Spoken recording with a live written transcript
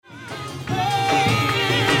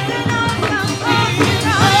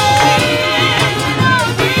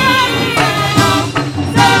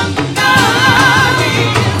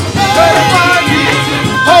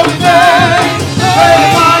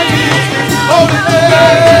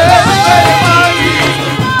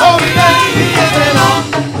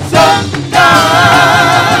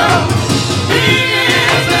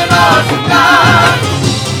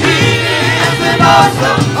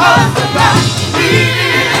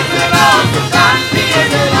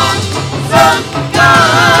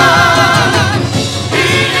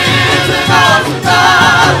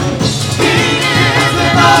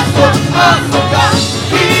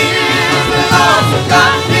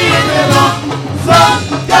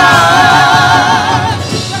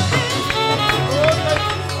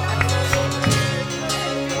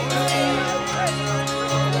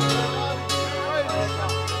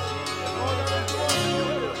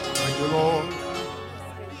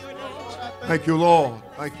Thank you, Lord.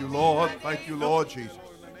 Thank you, Lord. Thank you, Lord Jesus.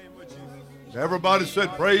 Everybody said,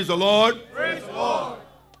 praise the Lord. Praise the Lord.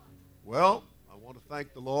 Well, I want to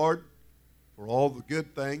thank the Lord for all the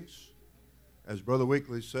good things. As Brother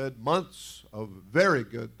Weekly said, months of very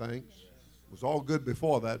good things. It was all good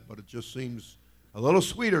before that, but it just seems a little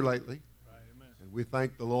sweeter lately. And we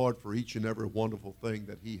thank the Lord for each and every wonderful thing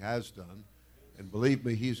that He has done. And believe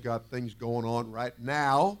me, He's got things going on right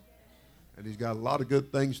now, and He's got a lot of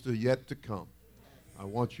good things yet to come. I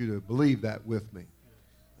want you to believe that with me.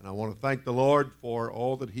 And I want to thank the Lord for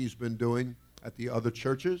all that He's been doing at the other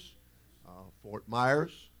churches, Fort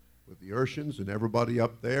Myers, with the Urshins and everybody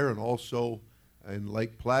up there, and also in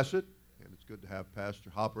Lake Placid. And it's good to have Pastor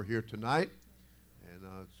Hopper here tonight.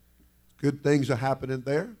 And good things are happening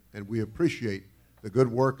there, and we appreciate the good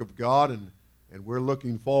work of God, and we're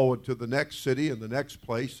looking forward to the next city and the next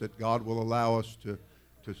place that God will allow us to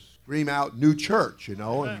scream out new church, and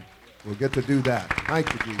we'll get to do that.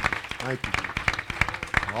 Thank you, Jesus. Thank you, Jesus.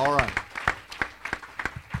 All right.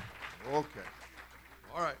 Okay.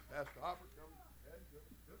 All right, Pastor Hopper, come ahead and give us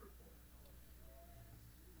a good report.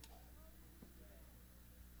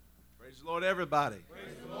 Praise the Lord, everybody.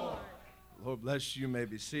 Praise the Lord. Lord bless you. You may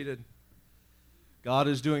be seated. God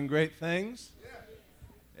is doing great things.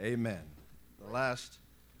 Amen. The last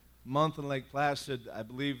month in Lake Placid, I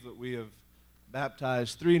believe that we have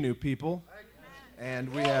baptized 3 new people.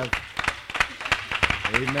 And we have,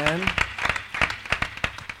 amen.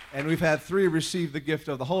 And we've had 3 receive the gift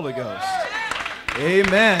of the Holy Ghost.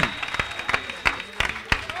 Amen.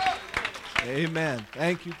 Amen.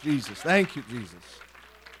 Thank you, Jesus. Thank you, Jesus.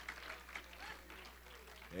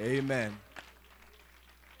 Amen.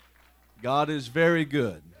 God is very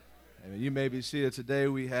good. Amen. You may be seated. Today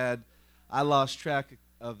I lost track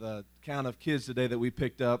of the count of kids today that we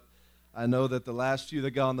picked up. I know that the last few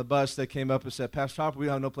that got on the bus, they came up and said, Pastor Harper, we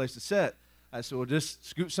don't have no place to sit. I said, well, just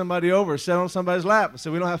scoot somebody over, sit on somebody's lap. I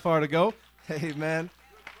said, we don't have far to go. Amen.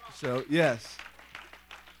 So, yes.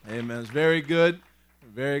 Amen. It's very good. We're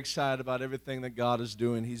very excited about everything that God is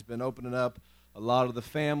doing. He's been opening up a lot of the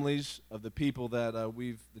families of the people that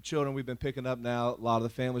the children we've been picking up now. A lot of the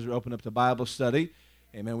families are opening up to Bible study.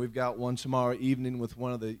 Amen. We've got one tomorrow evening with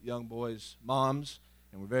one of the young boys' moms,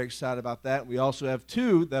 and we're very excited about that. We also have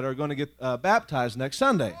 2 that are going to get baptized next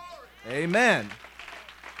Sunday. Amen.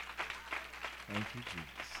 Thank you, Jesus.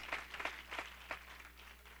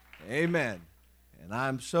 Amen. And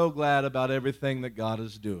I'm so glad about everything that God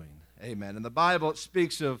is doing. Amen. In the Bible, it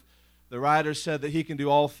speaks of, the writer said that he can do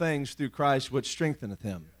all things through Christ which strengtheneth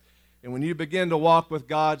him. And when you begin to walk with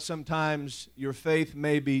God, sometimes your faith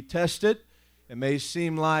may be tested. It may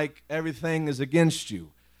seem like everything is against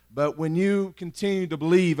you. But when you continue to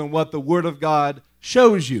believe in what the Word of God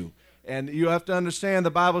shows you, and you have to understand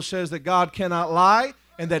the Bible says that God cannot lie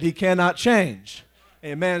and that He cannot change.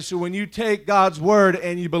 Amen. So when you take God's Word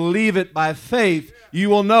and you believe it by faith, you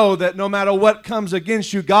will know that no matter what comes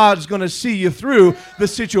against you, God's going to see you through the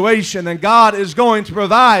situation, and God is going to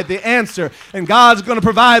provide the answer, and God's going to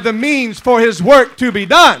provide the means for His work to be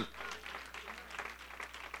done.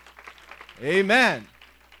 Amen.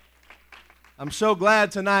 I'm so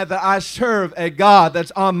glad tonight that I serve a God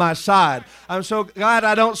that's on my side. I'm so glad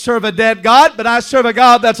I don't serve a dead God, but I serve a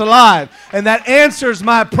God that's alive and that answers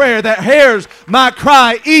my prayer, that hears my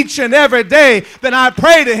cry each and every day that I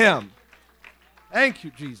pray to Him. Thank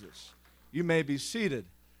you, Jesus. You may be seated.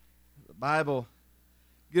 The Bible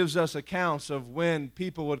gives us accounts of when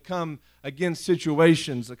people would come against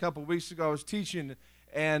situations. A couple weeks ago I was teaching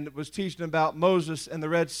about Moses and the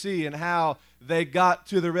Red Sea and how they got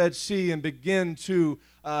to the Red Sea and begin to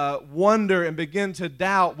wonder and begin to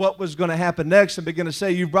doubt what was going to happen next and begin to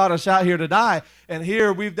say, you brought us out here to die. And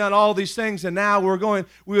here we've done all these things and now we would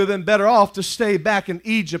have been better off to stay back in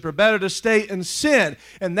Egypt or better to stay in sin.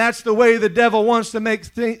 And that's the way the devil wants to make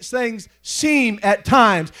things seem at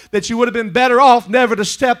times, that you would have been better off never to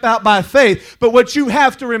step out by faith. But what you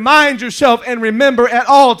have to remind yourself and remember at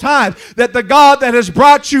all times, that the God that has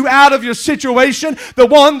brought you out of your situation, the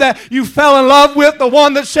one that you fell in love with, the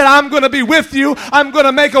one that said, I'm going to be with you, I'm going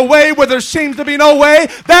to make a way where there seems to be no way,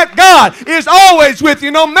 that God is always with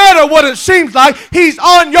you. No matter what it seems like, He's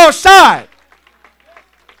on your side.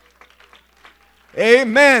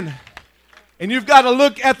 Amen. And you've got to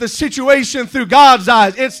look at the situation through God's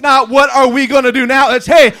eyes. It's not what are we going to do now. It's,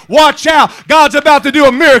 hey, watch out. God's about to do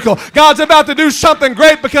a miracle. God's about to do something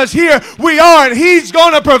great, because here we are and He's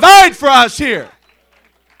going to provide for us here.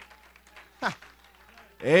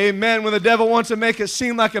 Amen. When the devil wants to make it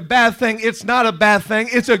seem like a bad thing, it's not a bad thing.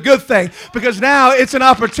 It's a good thing, because now it's an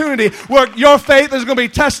opportunity where your faith is going to be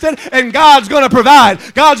tested and God's going to provide.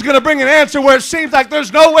 God's going to bring an answer where it seems like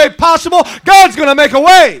there's no way possible. God's going to make a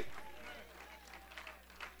way.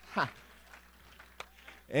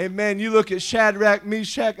 Amen. You look at Shadrach,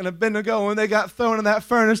 Meshach, and Abednego when they got thrown in that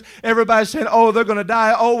furnace. Everybody said, oh, they're going to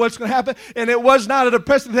die. Oh, what's going to happen? And it was not a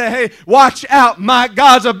depressing thing. Hey, watch out. My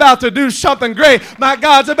God's about to do something great. My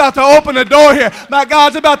God's about to open the door here. My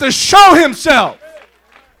God's about to show himself.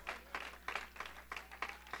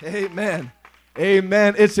 Amen.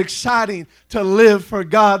 Amen. It's exciting to live for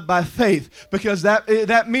God by faith, because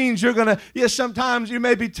that means you're going to, yes, sometimes you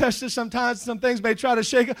may be tested, sometimes some things may try to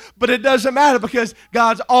shake it, but it doesn't matter, because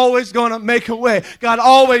God's always going to make a way. God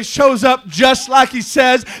always shows up just like he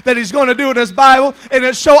says that he's going to do in his Bible, and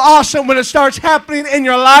it's so awesome when it starts happening in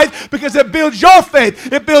your life, because it builds your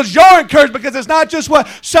faith. It builds your encouragement, because it's not just what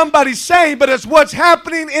somebody's saying, but it's what's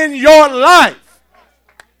happening in your life.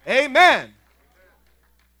 Amen.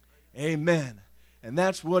 Amen. And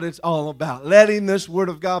that's what it's all about. Letting this Word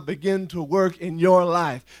of God begin to work in your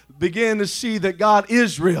life. Begin to see that God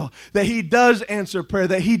is real. That he does answer prayer.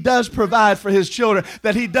 That he does provide for his children.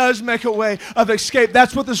 That he does make a way of escape.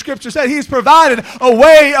 That's what the Scripture said. He's provided a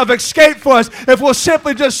way of escape for us. If we'll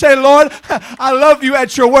simply just say, Lord, I love you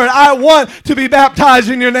at your word. I want to be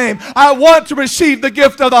baptized in your name. I want to receive the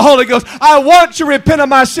gift of the Holy Ghost. I want to repent of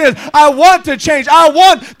my sins. I want to change. I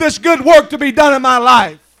want this good work to be done in my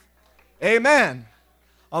life. Amen.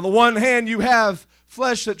 On the one hand, you have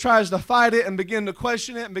flesh that tries to fight it and begin to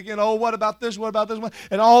question it and begin, oh, what about this? What about this one?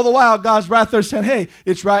 And all the while, God's right there saying, hey,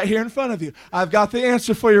 it's right here in front of you. I've got the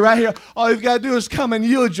answer for you right here. All you've got to do is come and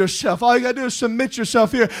yield yourself. All you got to do is submit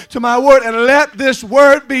yourself here to my word and let this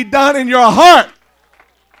word be done in your heart.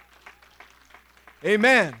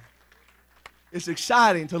 Amen. It's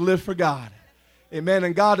exciting to live for God. Amen.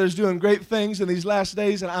 And God is doing great things in these last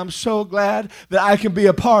days, and I'm so glad that I can be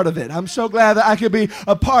a part of it. I'm so glad that I can be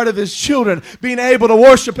a part of his children, being able to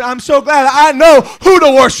worship. I'm so glad that I know who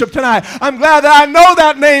to worship tonight. I'm glad that I know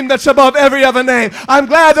that name that's above every other name. I'm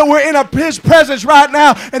glad that we're in his presence right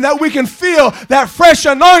now and that we can feel that fresh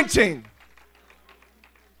anointing.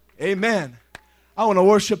 Amen. I want to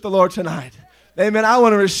worship the Lord tonight. Amen. I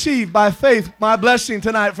want to receive by faith my blessing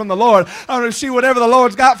tonight from the Lord. I want to receive whatever the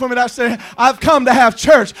Lord's got for me. I say, I've come to have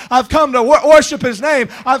church. I've come to worship his name.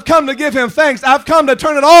 I've come to give him thanks. I've come to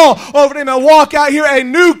turn it all over to him and walk out here a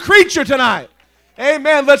new creature tonight.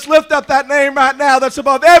 Amen. Let's lift up that name right now that's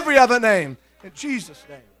above every other name. In Jesus'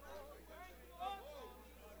 name.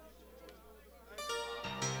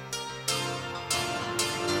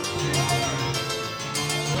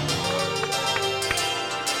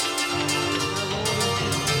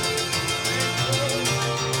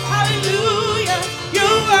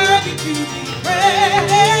 Worthy to be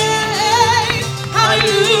praised.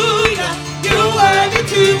 Hallelujah, you're worthy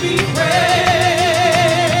to be praised.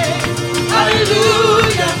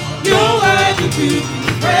 Hallelujah, you're worthy to be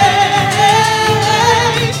praised.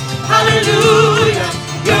 Hallelujah,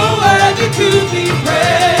 you're worthy to be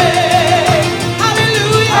praised.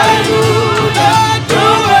 Hallelujah,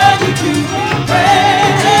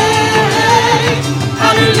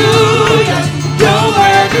 hallelujah, you're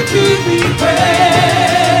worthy to be praised. Hallelujah, you're worthy to be praised.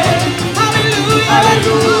 Hallelujah,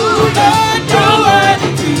 you're worthy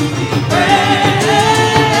to be praised.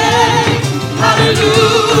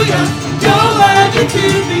 Hallelujah, you're worthy to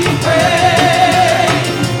be praised.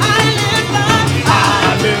 I lift my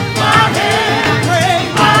hand,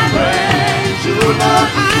 I praise you, Lord.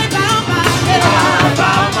 I bow my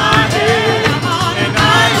head, and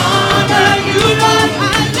I honor you, Lord.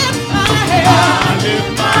 I lift my hand, I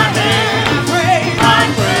praise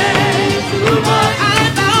you, Lord.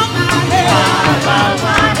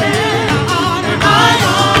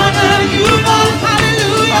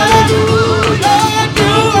 Hallelujah,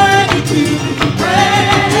 you're worthy to be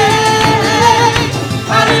praised.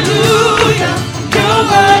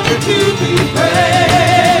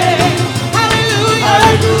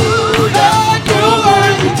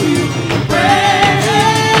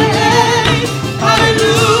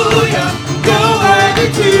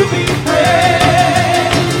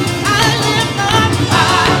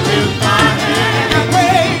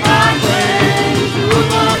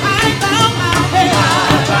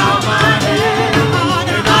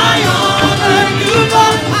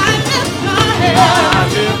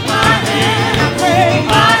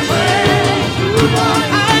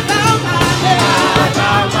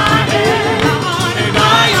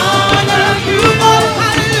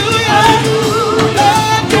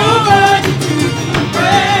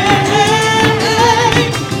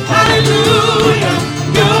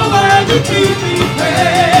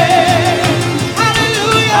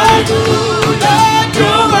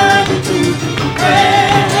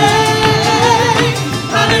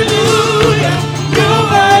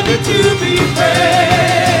 worthy to be praised.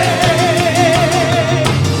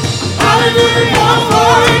 Hallelujah, you're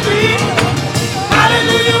worthy.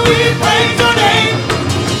 Hallelujah, we praise your name.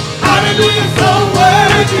 Hallelujah, so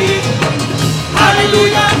worthy.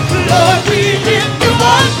 Hallelujah, Lord, we lift you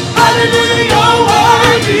up. Hallelujah, you're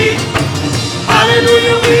worthy.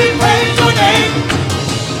 Hallelujah, we praise your name.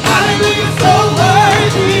 Hallelujah, so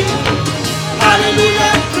worthy.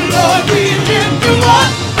 Hallelujah, Lord, we lift you up.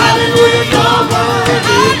 Hallelujah, you're worthy.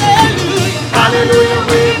 Hallelujah, hallelujah,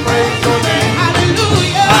 we praise your name.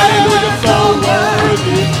 Hallelujah, hallelujah, so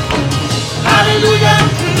worthy. Hallelujah,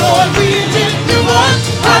 Lord, we lift you up.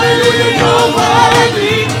 Hallelujah, you're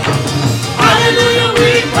worthy. Hallelujah, we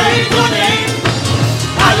praise your name.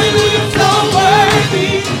 Hallelujah, so worthy.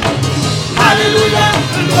 Hallelujah,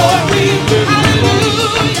 Lord, we lift you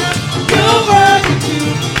up. You're worthy to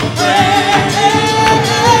praise.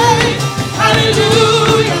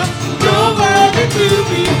 Hallelujah, you're worthy to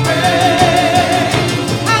be praised.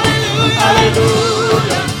 Hallelujah,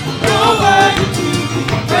 hallelujah, you're worthy to be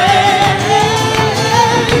praised.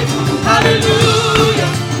 Hallelujah,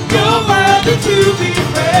 you're worthy to be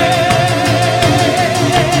praised.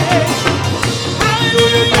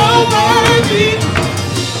 Hallelujah, you're worthy.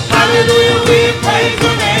 Hallelujah, we praise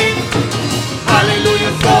your name.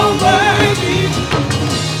 Hallelujah, so worthy.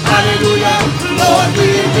 Hallelujah, Lord, we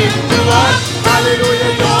lift you up.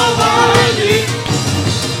 Hallelujah, you're worthy.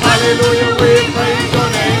 Hallelujah, we praise your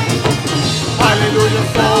name. Hallelujah,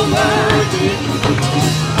 so worthy.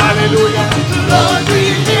 Hallelujah, Lord, we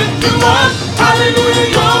lift you up. Hallelujah,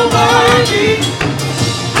 you're worthy.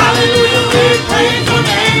 Hallelujah, we praise your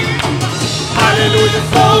name. Hallelujah,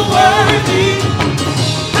 so worthy.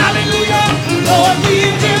 Hallelujah, Lord, we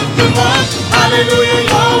lift you up. Hallelujah,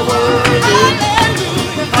 you're worthy.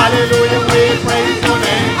 Hallelujah, we praise your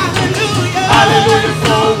name. Hallelujah,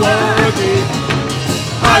 so worthy.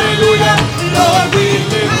 Hallelujah, Lord, we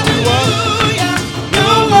lift you up.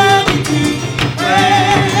 You're worthy to be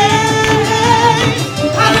praised.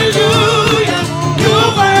 Hallelujah, you're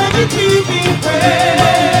worthy to be praised.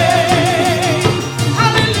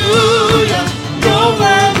 Hallelujah, you're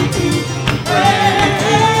worthy to be praised.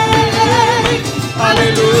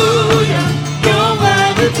 Hallelujah, you're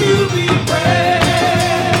worthy to be praised.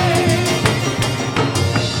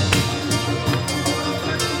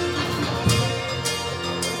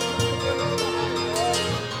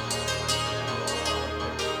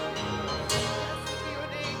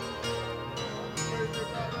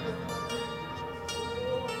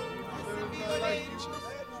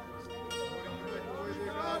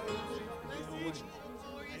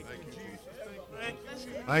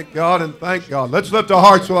 Thank God and thank God. Let's lift our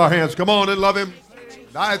hearts with our hands. Come on and love him.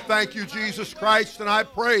 And I thank you, Jesus Christ, and I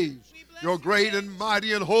praise your great and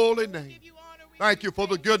mighty and holy name. Thank you for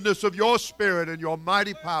the goodness of your spirit and your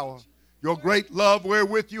mighty power, your great love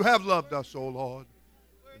wherewith you have loved us, O Lord.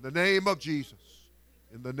 In the name of Jesus.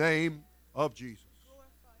 In the name of Jesus.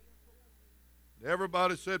 And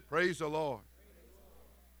everybody said, praise the Lord.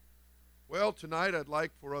 Well, tonight I'd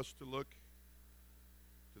like for us to look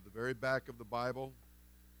to the very back of the Bible.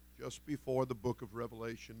 Just before the book of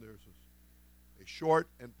Revelation, there's a short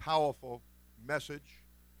and powerful message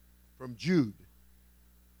from Jude.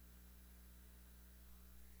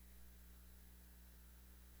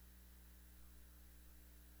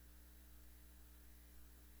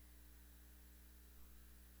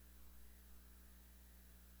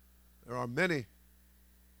 There are many,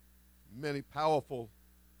 many powerful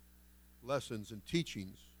lessons and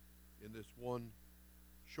teachings in this one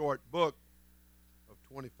short book of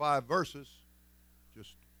 25 verses,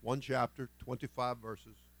 just one chapter, 25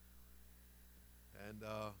 verses. And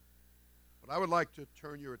but I would like to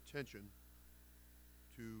turn your attention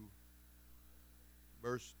to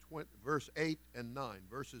verse 8 and 9,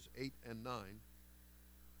 verses 8 and 9.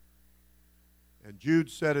 And Jude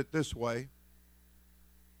said it this way.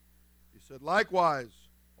 He said, likewise,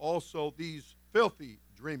 also these filthy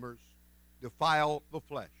dreamers defile the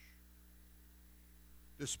flesh,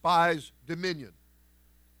 despise dominion,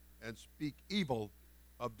 and speak evil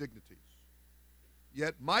of dignities.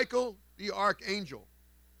 Yet Michael the archangel,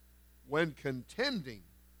 when contending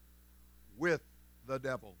with the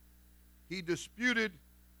devil, he disputed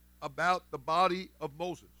about the body of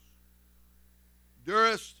Moses,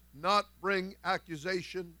 durst not bring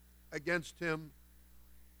accusation against him,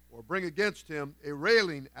 or bring against him a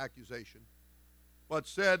railing accusation, but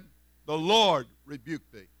said, the Lord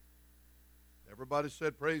rebuke thee. Everybody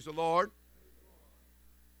said, praise the Lord.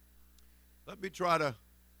 Let me try to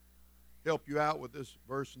help you out with this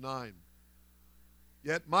verse 9.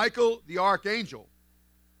 Yet Michael the archangel,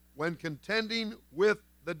 when contending with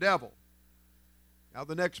the devil, Now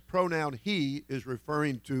the next pronoun he is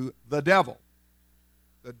referring to the devil.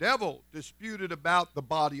 The devil disputed about the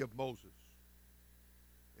body of Moses.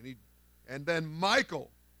 And then Michael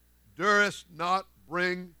durst not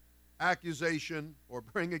bring accusation or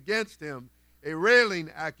bring against him a railing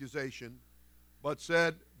accusation, but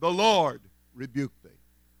said, the Lord rebuked thee.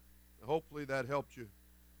 Now, hopefully that helped you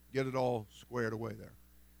get it all squared away there.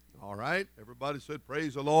 All right, everybody said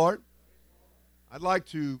praise the Lord. I'd like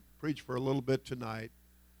to preach for a little bit tonight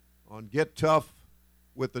on get tough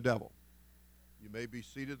with the devil. You may be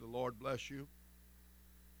seated. The Lord bless you.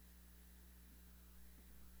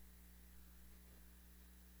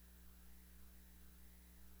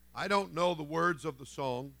 I don't know the words of the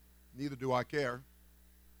song, neither do I care,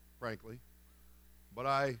 frankly, but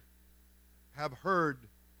I have heard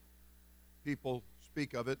people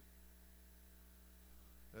speak of it,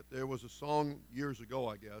 that there was a song years ago,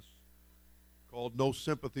 I guess, called No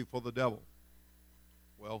Sympathy for the Devil.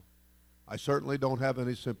 Well, I certainly don't have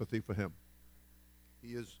any sympathy for him.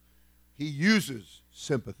 He uses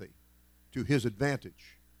sympathy to his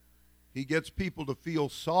advantage. He gets people to feel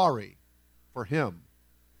sorry for him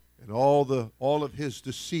and all of his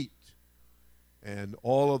deceit and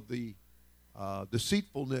all of the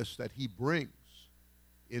deceitfulness that he brings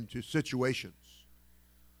into situations.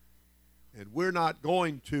 And we're not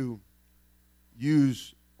going to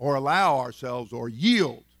use or allow ourselves or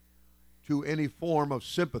yield to any form of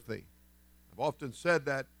sympathy. I've often said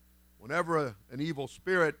that whenever an evil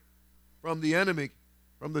spirit from the enemy,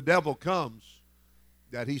 from the devil comes,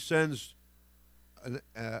 that he sends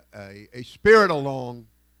a spirit along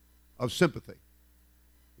of sympathy.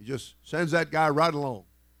 He just sends that guy right along.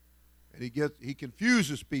 And he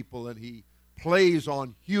confuses people, and he plays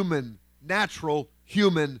on natural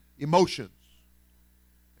human emotions.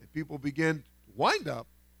 And people begin to wind up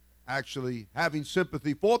actually having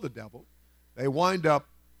sympathy for the devil. They wind up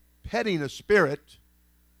petting a spirit,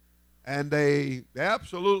 and they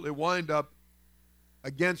absolutely wind up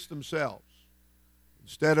against themselves.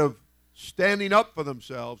 Instead of standing up for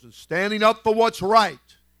themselves and standing up for what's right,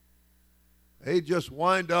 they just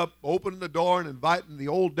wind up opening the door and inviting the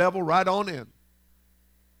old devil right on in.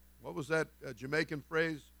 What was that Jamaican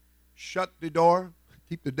phrase? Shut the door.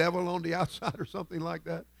 Keep the devil on the outside or something like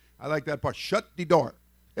that. I like that part. Shut the door.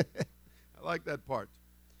 I like that part.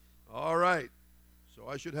 All right. So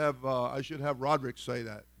I should have Roderick say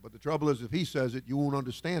that. But the trouble is, if he says it, you won't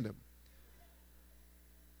understand him.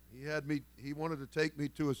 He wanted to take me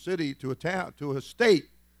to a city, to a town, to a state,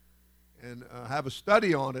 and have a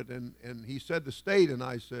study on it. And he said the state, and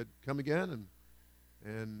I said, come again?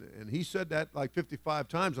 And he said that like 55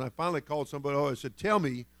 times. And I finally called somebody over and said, tell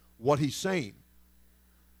me what he's saying.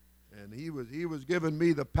 And he was giving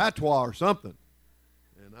me the patois or something.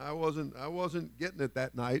 And I wasn't getting it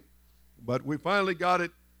that night. But we finally got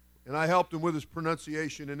it, and I helped him with his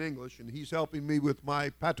pronunciation in English, and he's helping me with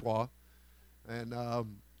my patois. And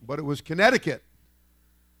but it was Connecticut.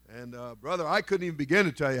 And, brother, I couldn't even begin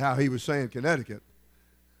to tell you how he was saying Connecticut.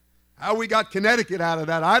 How we got Connecticut out of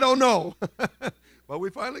that, I don't know. But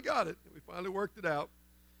we finally got it. We finally worked it out.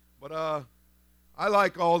 But I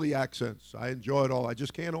like all the accents. I enjoy it all. I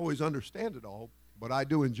just can't always understand it all, but I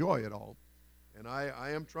do enjoy it all. And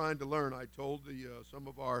I am trying to learn. I told some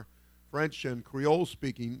of our French and Creole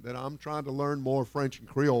speaking that I'm trying to learn more French and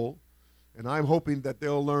Creole, and I'm hoping that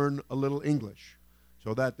they'll learn a little English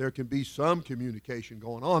so that there can be some communication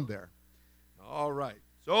going on there. All right.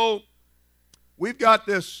 So we've got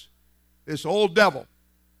this old devil,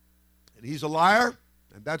 and he's a liar,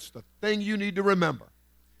 and that's the thing you need to remember.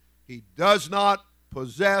 He does not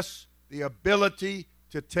possess the ability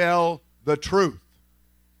to tell the truth.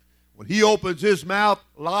 When he opens his mouth,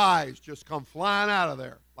 lies just come flying out of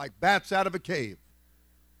there like bats out of a cave.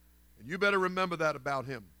 And you better remember that about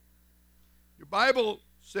him. Your Bible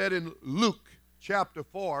said in Luke chapter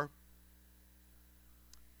 4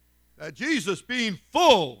 that Jesus, being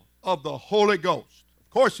full of the Holy Ghost, of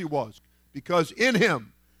course he was, because in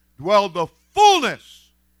him dwelled the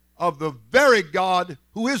fullness of the very God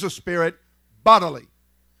who is a spirit bodily.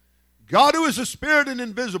 God, who is a spirit and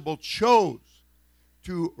invisible, chose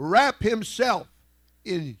to wrap himself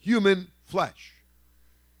in human flesh.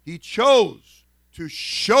 He chose to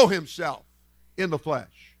show himself in the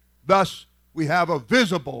flesh. Thus, we have a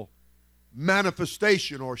visible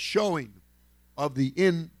manifestation or showing of the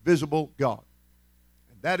invisible God.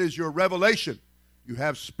 And that is your revelation. You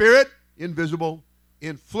have spirit, invisible,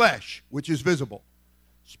 in flesh, which is visible.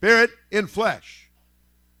 Spirit in flesh.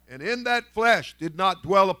 And in that flesh did not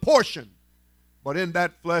dwell a portion, but in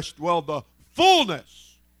that flesh dwelled the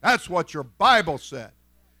fullness. That's what your Bible said.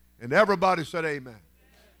 And everybody said amen.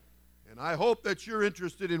 And I hope that you're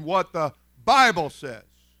interested in what the Bible says.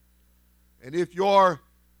 And if you're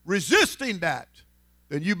resisting that,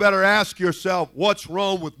 then you better ask yourself, what's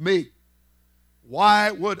wrong with me?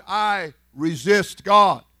 Why would I resist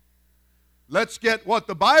God? Let's get what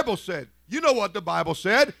the Bible said. You know what the Bible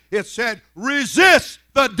said. It said, resist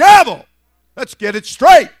the devil. Let's get it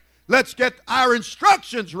straight. Let's get our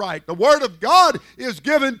instructions right. The Word of God is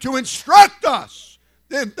given to instruct us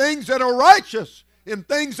in things that are righteous, in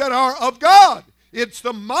things that are of God. It's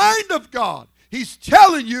the mind of God. He's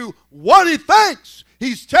telling you what He thinks.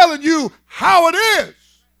 He's telling you how it is.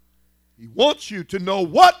 He wants you to know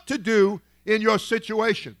what to do in your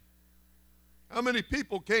situation. How many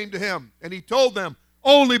people came to Him and He told them,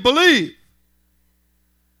 only believe?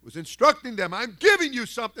 He was instructing them, I'm giving you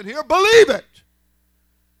something here, believe it.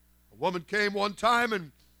 A woman came one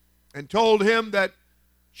time and told Him that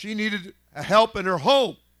she needed help in her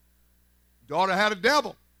home. Daughter had a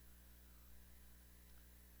devil.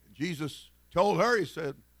 And Jesus told her, He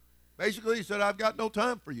said, I've got no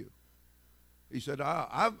time for you. He said,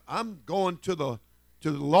 I'm going to the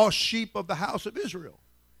lost sheep of the house of Israel.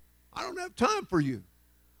 I don't have time for you.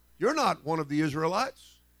 You're not one of the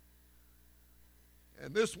Israelites.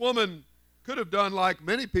 And this woman could have done like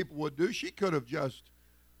many people would do. She could have just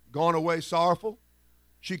gone away sorrowful.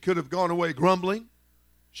 She could have gone away grumbling.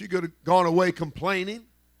 She could have gone away complaining.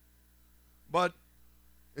 But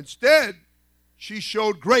instead, she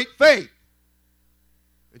showed great faith.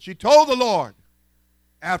 And she told the Lord,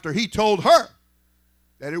 after He told her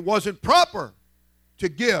that it wasn't proper to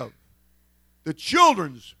give the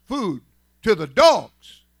children's food to the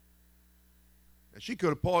dogs. And she could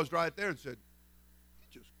have paused right there and said,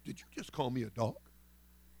 did you just call me a dog?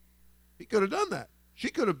 He could have done that. She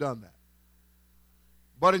could have done that.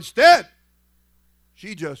 But instead,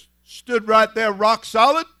 she just stood right there rock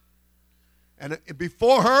solid, and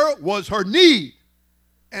before her was her need,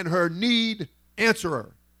 and her need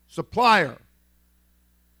answerer, supplier.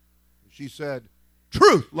 She said,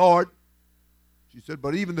 truth, Lord. She said,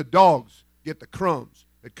 but even the dogs get the crumbs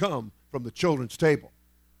that come from the children's table.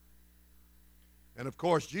 And of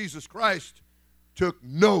course, Jesus Christ took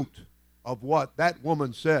note of what that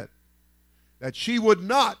woman said, that she would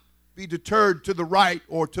not be deterred to the right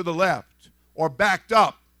or to the left or backed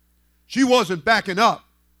up. She wasn't backing up,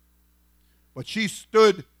 but she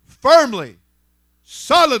stood firmly,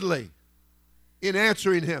 solidly in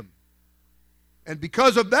answering Him. And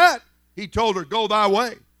because of that, He told her, go thy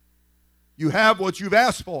way. You have what you've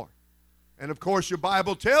asked for. And of course, your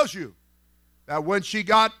Bible tells you that when she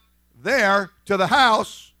got there to the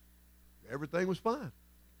house, everything was fine.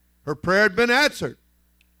 Her prayer had been answered.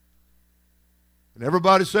 And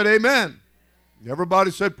everybody said amen. And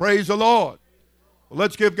everybody said praise the Lord. Well,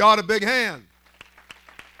 let's give God a big hand.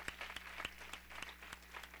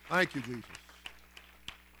 Thank you, Jesus.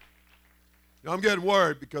 Now, I'm getting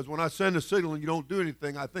worried because when I send a signal and you don't do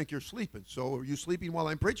anything, I think you're sleeping. So are you sleeping while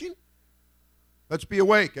I'm preaching? Let's be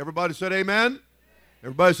awake. Everybody said amen.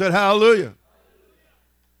 Everybody said hallelujah.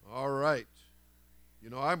 All right. You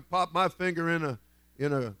know, I can pop my finger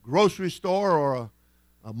in a grocery store or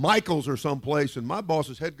a Michael's or someplace, and my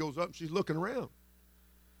boss's head goes up and she's looking around.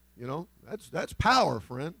 You know, that's power,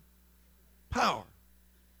 friend. Power.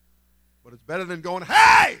 But it's better than going,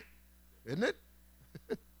 hey! Isn't it?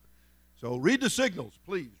 So read the signals,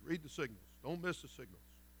 please. Read the signals. Don't miss the signals.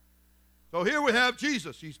 So here we have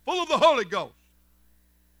Jesus. He's full of the Holy Ghost.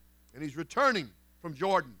 And He's returning from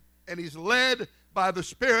Jordan. And He's led by the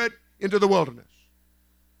Spirit into the wilderness.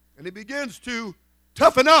 And He begins to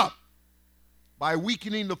toughen up by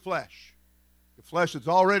weakening the flesh. The flesh is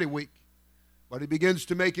already weak. But He begins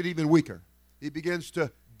to make it even weaker. He begins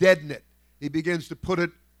to deaden it. He begins to put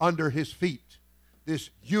it under His feet.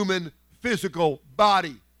 This human physical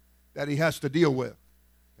body that He has to deal with,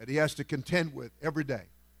 that He has to contend with every day.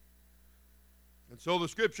 And so the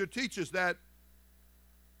Scripture teaches that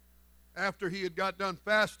after He had got done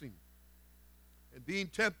fasting and being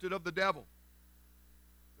tempted of the devil,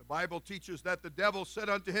 the Bible teaches that the devil said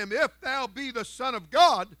unto Him, if thou be the Son of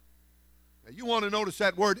God. Now you want to notice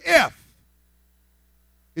that word, if.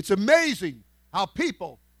 It's amazing how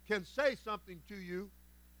people can say something to you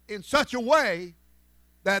in such a way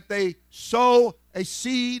that they sow a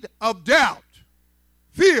seed of doubt,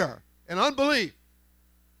 fear, and unbelief.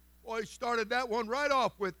 Boy, he started that one right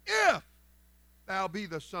off with, if thou be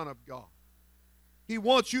the Son of God. He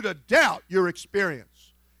wants you to doubt your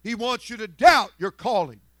experience. He wants you to doubt your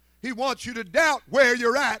calling. He wants you to doubt where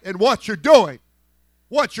you're at and what you're doing,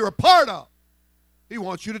 what you're a part of. He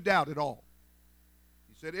wants you to doubt it all.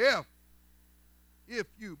 He said,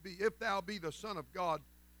 if thou be the Son of God,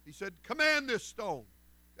 He said, command this stone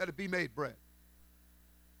that it be made bread.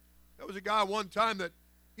 There was a guy one time that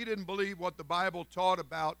he didn't believe what the Bible taught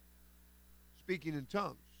about speaking in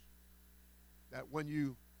tongues. That when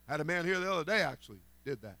you had a man here the other day actually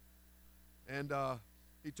did that. And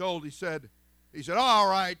he said, oh, all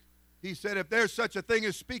right. He said, if there's such a thing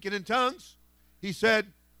as speaking in tongues, he said,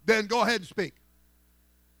 then go ahead and speak.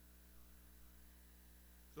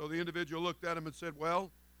 So the individual looked at him and said, well,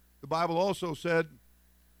 the Bible also said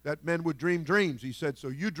that men would dream dreams. He said, so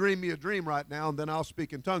you dream me a dream right now, and then I'll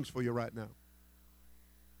speak in tongues for you right now.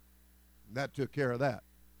 And that took care of that.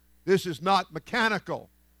 This is not mechanical.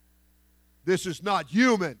 This is not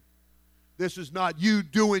human. This is not you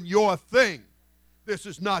doing your thing. This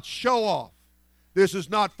is not show off. This is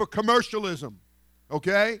not for commercialism.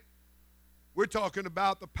 Okay? We're talking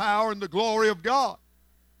about the power and the glory of God.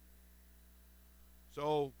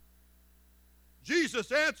 So,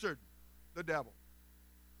 Jesus answered the devil.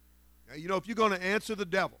 Now, you know, if you're going to answer the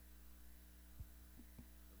devil,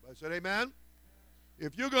 everybody said amen?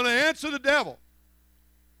 If you're going to answer the devil,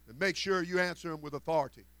 then make sure you answer him with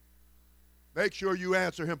authority. Make sure you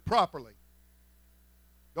answer him properly.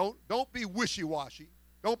 Don't be wishy-washy.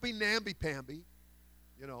 Don't be namby-pamby.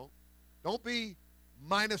 You know. Don't be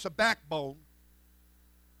minus a backbone.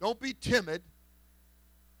 Don't be timid.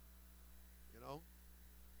 You know.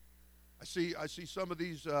 I see some of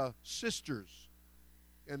these sisters,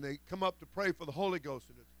 and they come up to pray for the Holy Ghost,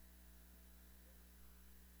 and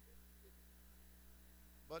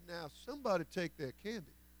but now somebody take their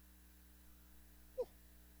candy.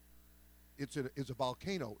 It's a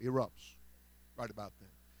volcano erupts right about then.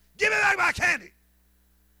 Give me back my candy.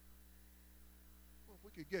 Well,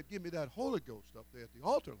 if we could give me that Holy Ghost up there at the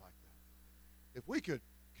altar like that. If we could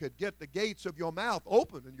get the gates of your mouth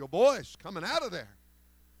open and your voice coming out of there,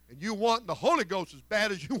 and you want the Holy Ghost as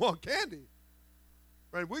bad as you want candy,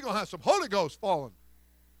 friend, we're going to have some Holy Ghost falling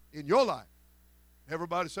in your life.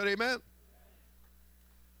 Everybody said amen?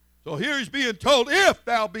 So here he's being told, if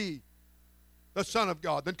thou be the Son of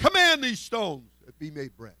God, then command these stones that be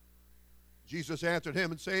made bread. Jesus answered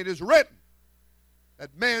him and said, it is written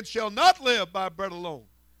that man shall not live by bread alone,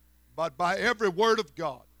 but by every word of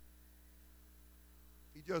God.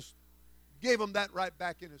 He just gave him that right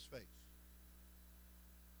back in his face.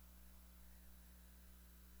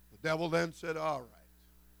 The devil then said, all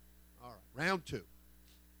right, round two.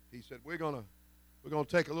 He said, we're gonna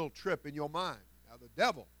take a little trip in your mind. Now the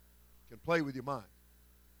devil can play with your mind.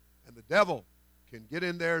 And the devil can get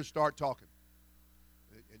in there and start talking.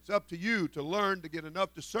 It's up to you to learn to get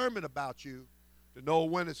enough discernment about you to know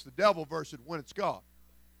when it's the devil versus when it's God.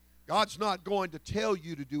 God's not going to tell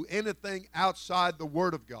you to do anything outside the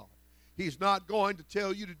Word of God. He's not going to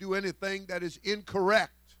tell you to do anything that is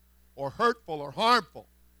incorrect or hurtful or harmful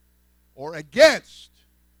or against.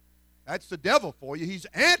 That's the devil for you. He's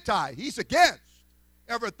anti. He's against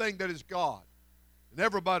everything that is God. And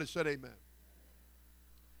everybody said amen.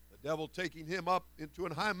 The devil taking him up into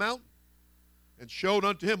an high mountain and showed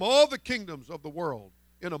unto him all the kingdoms of the world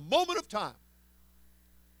in a moment of time.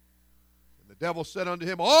 And the devil said unto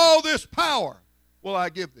him, all this power will I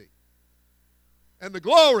give thee, and the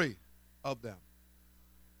glory of them.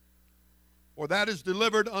 For that is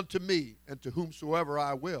delivered unto me, and to whomsoever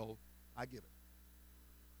I will, I give it.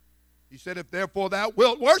 He said, if therefore thou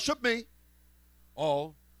wilt worship me,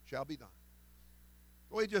 all shall be done.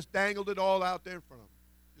 So he just dangled it all out there in front of him.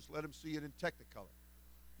 Just let him see it in Technicolor.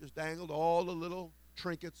 Just dangled all the little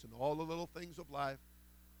trinkets and all the little things of life.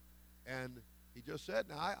 And he just said,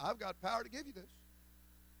 now I've got power to give you this.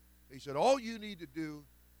 He said, all you need to do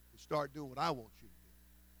is start doing what I want you to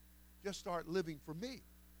do. Just start living for me.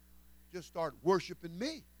 Just start worshiping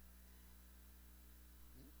me.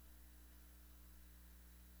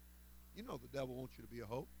 You know the devil wants you to be a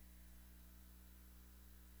hoe.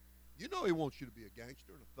 You know he wants you to be a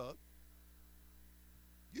gangster and a thug.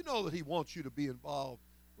 You know that he wants you to be involved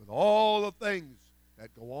with all the things that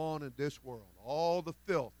go on in this world, all the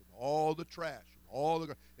filth and all the trash and all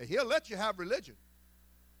the. And he'll let you have religion.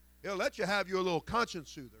 He'll let you have your little conscience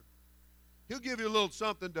soother. He'll give you a little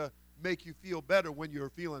something to make you feel better when you're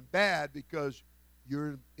feeling bad because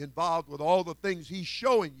you're involved with all the things he's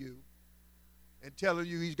showing you and telling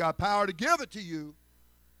you he's got power to give it to you,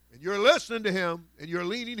 and you're listening to him and you're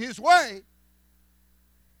leaning his way.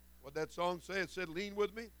 What'd that song say? It said, lean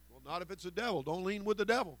with me. Well, not if it's the devil. Don't lean with the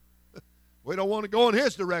devil. We don't want to go in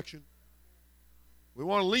his direction. We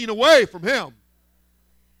want to lean away from him.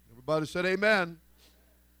 Everybody said amen.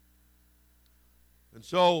 And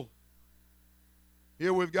so,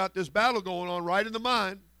 here we've got this battle going on right in the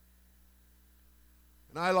mind.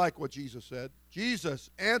 And I like what Jesus said. Jesus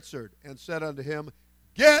answered and said unto him,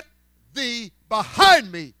 get thee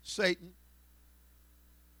behind me, Satan.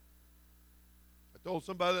 I told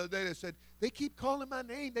somebody the other day, they said, they keep calling my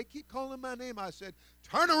name. They keep calling my name. I said,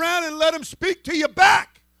 turn around and let them speak to you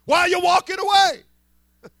back while you're walking away.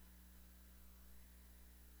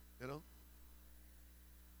 You know?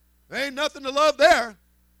 There ain't nothing to love there.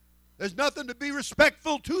 There's nothing to be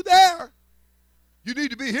respectful to there. You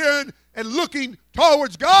need to be hearing and looking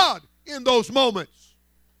towards God in those moments.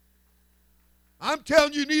 I'm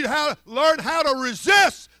telling you, you need to learn how to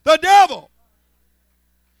resist the devil.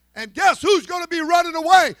 And guess who's going to be running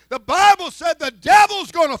away? The Bible said the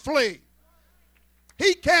devil's going to flee.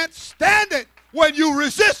 He can't stand it when you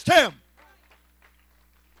resist him.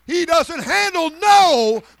 He doesn't handle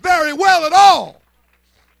no very well at all.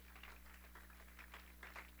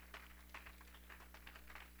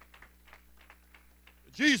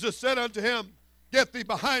 Jesus said unto him, get thee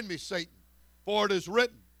behind me, Satan, for it is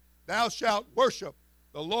written, thou shalt worship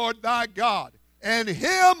the Lord thy God, and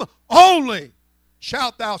him only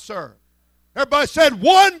shalt thou serve. Everybody said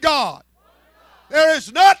one God. There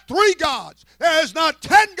is not 3 gods. There is not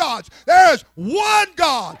 10 gods. There is one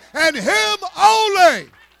God, and him only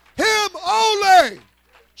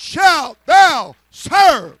shalt thou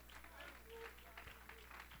serve.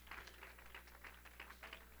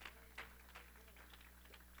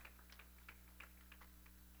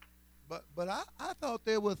 But I thought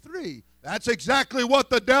there were 3. That's exactly what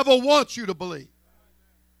the devil wants you to believe.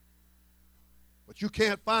 But you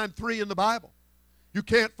can't find 3 in the Bible. You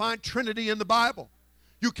can't find Trinity in the Bible.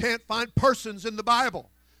 You can't find persons in the Bible.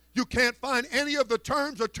 You can't find any of the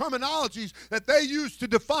terms or terminologies that they use to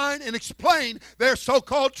define and explain their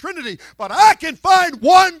so-called Trinity. But I can find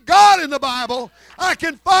one God in the Bible. I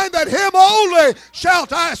can find that him only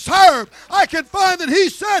shalt I serve. I can find that he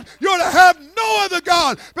said, you're to have no other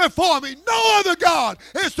God before me. No other God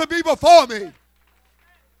is to be before me.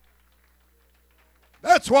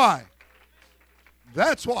 That's why.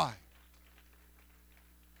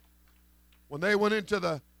 When they went into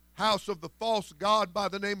the house of the false god by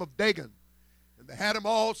the name of Dagon, and they had him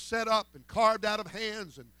all set up and carved out of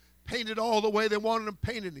hands and painted all the way they wanted him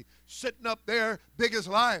painted. He's sitting up there big as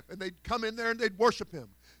life, and they'd come in there and they'd worship him.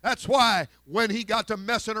 That's why when he got to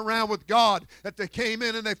messing around with God, that they came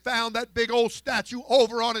in and they found that big old statue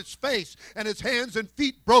over on its face and its hands and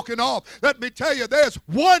feet broken off. Let me tell you, there's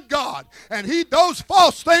one God, and those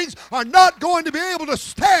false things are not going to be able to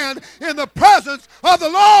stand in the presence of the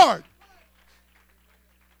Lord.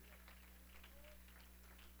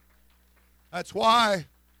 That's why,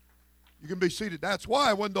 you can be seated, that's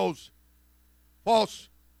why when those false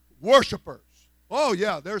worshipers, oh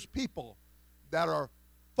yeah, there's people that are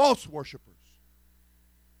false worshipers.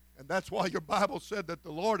 And that's why your Bible said that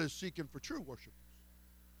the Lord is seeking for true worshipers.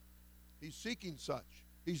 He's seeking such.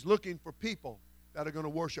 He's looking for people that are going to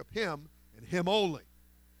worship him and him only.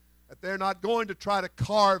 That they're not going to try to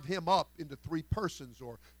carve him up into 3 persons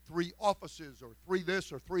or 3 offices or 3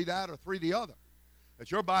 this or 3 that or 3 the other. That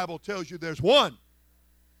your Bible tells you there's one.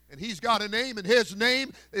 And he's got a name, and his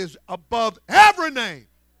name is above every name.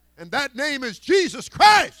 And that name is Jesus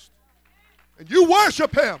Christ. And you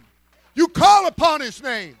worship him. You call upon his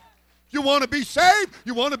name. You want to be saved.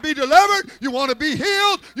 You want to be delivered. You want to be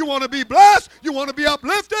healed. You want to be blessed. You want to be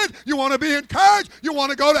uplifted. You want to be encouraged. You want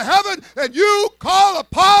to go to heaven. And you call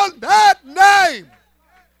upon that name.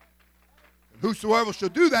 And whosoever shall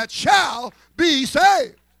do that shall be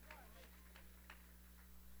saved.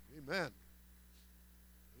 Amen.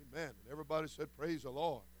 Amen. And everybody said, praise the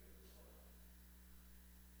Lord.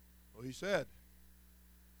 Well, he said,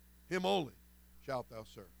 him only shalt thou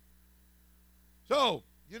serve. So,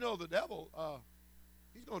 you know the devil,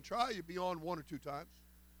 he's going to try you beyond 1 or 2 times.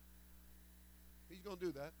 He's going to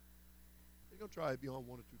do that. He's going to try you beyond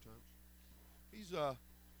 1 or 2 times.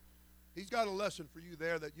 He's got a lesson for you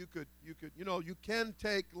there that you can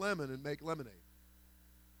take lemon and make lemonade.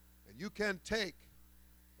 And you can take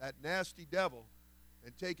that nasty devil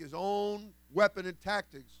and take his own weapon and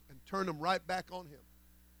tactics and turn them right back on him.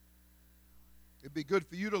 It'd be good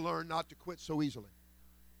for you to learn not to quit so easily.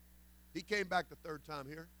 He came back the 3rd time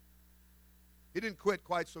here. He didn't quit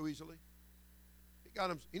quite so easily.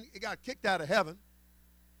 He got kicked out of heaven.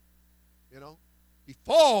 You know, he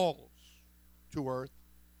falls to earth.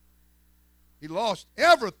 He lost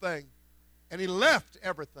everything, and he left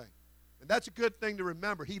everything. And that's a good thing to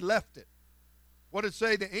remember. He left it. What did it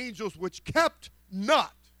say? The angels which kept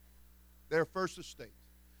not their first estate.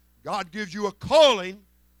 God gives you a calling.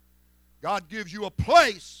 God gives you a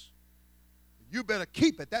place. You better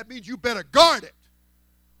keep it. That means you better guard it.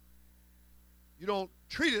 You don't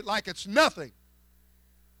treat it like it's nothing.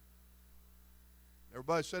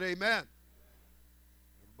 Everybody said amen.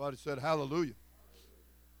 Everybody said hallelujah.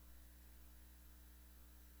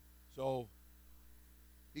 So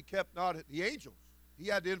he kept not the angels. He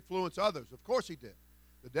had to influence others. Of course he did.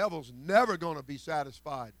 The devil's never going to be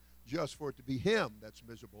satisfied just for it to be him that's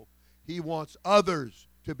miserable. He wants others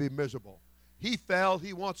to be miserable. He fell.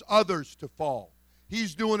 He wants others to fall.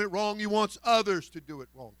 He's doing it wrong. He wants others to do it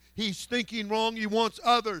wrong. He's thinking wrong. He wants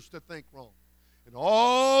others to think wrong. And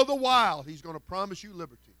all the while, he's going to promise you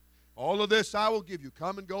liberty. All of this I will give you.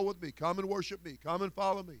 Come and go with me. Come and worship me. Come and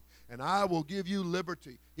follow me. And I will give you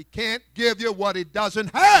liberty. He can't give you what he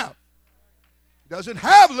doesn't have. He doesn't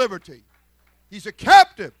have liberty. He's a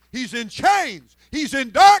captive. He's in chains. He's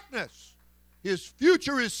in darkness. His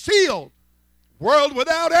future is sealed. World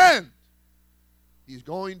without end. He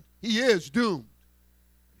is doomed.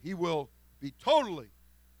 He will be totally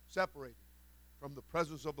separated from the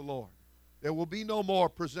presence of the Lord. There will be no more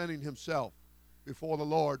presenting himself before the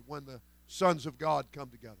Lord when the sons of God come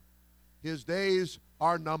together. His days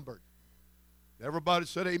are numbered. Everybody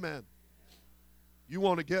said amen. You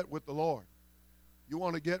want to get with the Lord. You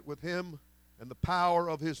want to get with him and the power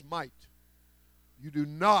of his might. You do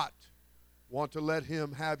not want to let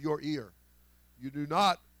him have your ear. You do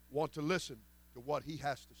not want to listen to what he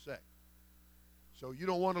has to say. So you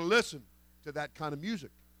don't want to listen to that kind of music.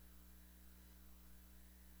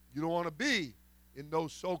 You don't want to be in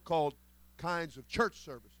those so-called kinds of church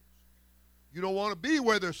services. You don't want to be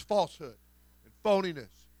where there's falsehood and phoniness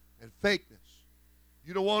and fakeness.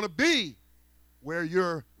 You don't want to be where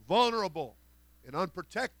you're vulnerable and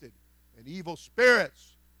unprotected and evil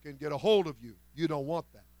spirits can get a hold of you. You don't want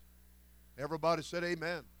that. Everybody said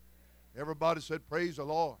amen. Everybody said praise the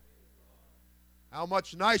Lord. How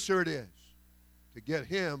much nicer it is to get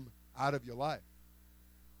him out of your life.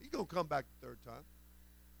 He's going to come back the third time.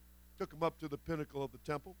 Took him up to the pinnacle of the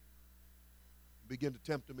temple. Begin to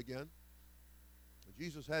tempt him again. And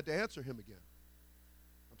Jesus had to answer him again.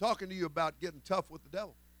 I'm talking to you about getting tough with the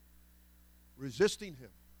devil. Resisting him.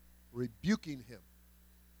 Rebuking him.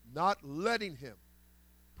 Not letting him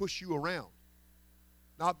push you around.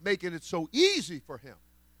 Not making it so easy for him.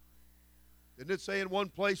 Didn't it say in one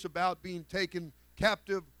place about being taken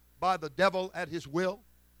captive by the devil at his will?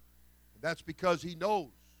 And that's because he knows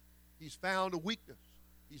he's found a weakness.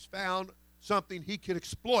 He's found something he can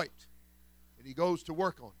exploit. And he goes to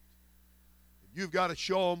work on it. And you've got to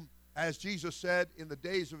show him, as Jesus said in the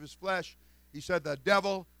days of his flesh, he said, the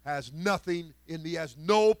devil has nothing in me. He has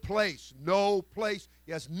no place. No place.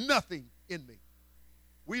 He has nothing in me.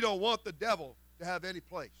 We don't want the devil to have any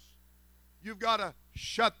place. You've got to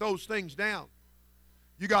shut those things down.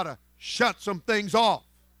 You got to shut some things off.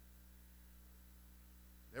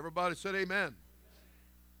 Everybody said amen.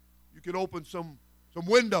 You can open some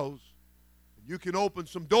windows, and you can open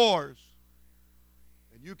some doors,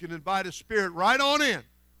 and you can invite a spirit right on in.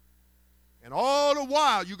 And all the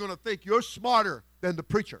while, you're going to think you're smarter than the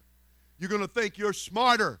preacher. You're going to think you're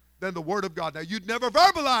smarter than the Word of God. Now, you'd never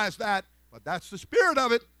verbalize that, but that's the spirit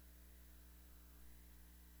of it.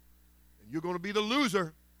 And you're going to be the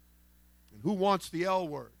loser. And who wants the L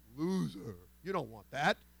word? Loser. You don't want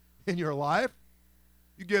that in your life.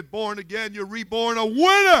 You get born again, you're reborn a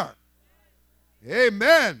winner.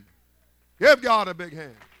 Amen. Give God a big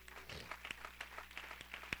hand.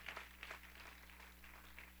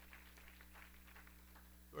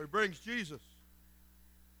 So he brings Jesus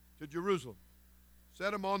to Jerusalem,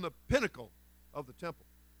 set him on the pinnacle of the temple,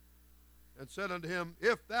 and said unto him,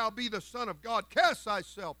 if thou be the Son of God, cast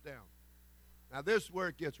thyself down. Now this is where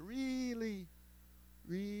it gets really,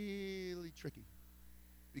 really tricky.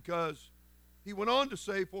 Because he went on to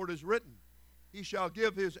say, for it is written, he shall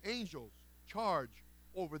give his angels charge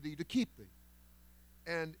over thee to keep thee.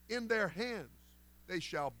 And in their hands they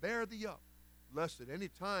shall bear thee up, lest at any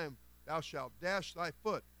time thou shalt dash thy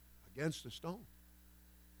foot against a stone.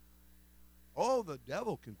 Oh, the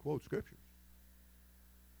devil can quote scriptures.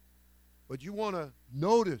 But you want to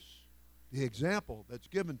notice the example that's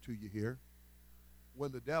given to you here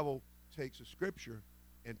when the devil takes a scripture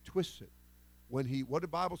and twists it. What did the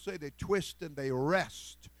Bible say? They twist and they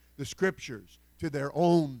wrest the scriptures to their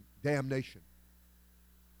own damnation.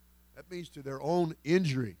 That means to their own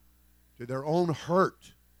injury, to their own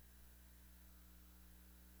hurt,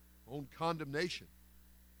 own condemnation.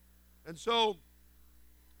 And so,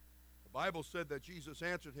 the Bible said that Jesus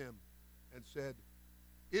answered him and said,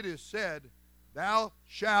 it is said, thou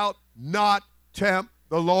shalt not tempt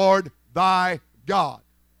the Lord thy God.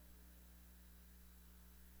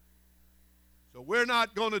 So we're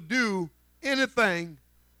not going to do anything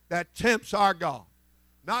that tempts our God.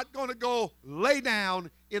 Not going to go lay down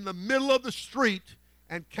in the middle of the street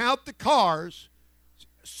and count the cars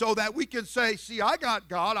so that we can say, see, I got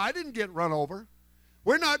God. I didn't get run over.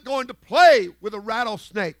 We're not going to play with a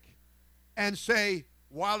rattlesnake and say,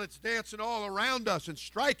 while it's dancing all around us and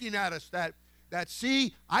striking at us, that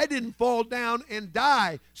see, I didn't fall down and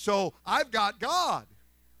die, so I've got God.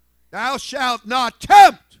 Thou shalt not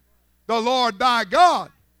tempt the Lord thy God.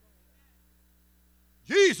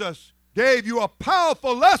 Jesus gave you a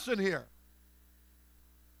powerful lesson here.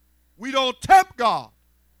 We don't tempt God.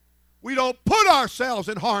 We don't put ourselves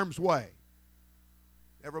in harm's way.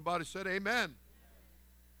 Everybody said amen.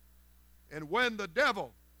 And when the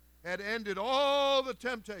devil had ended all the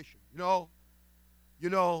temptation, you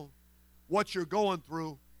know, what you're going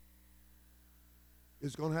through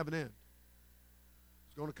is going to have an end.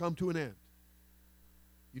 It's going to come to an end.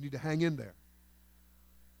 You need to hang in there.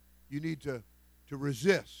 You need to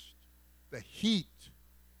resist the heat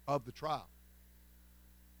of the trial.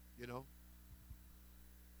 You know?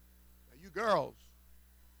 Now, you girls,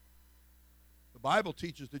 the Bible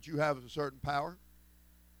teaches that you have a certain power.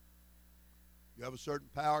 You have a certain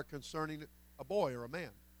power concerning a boy or a man.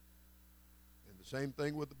 And the same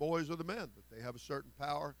thing with the boys or the men, that they have a certain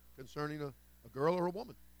power concerning a girl or a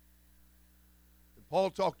woman. And Paul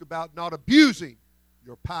talked about not abusing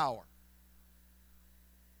your power.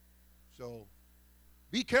 So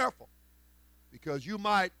be careful, because you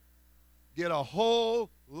might get a whole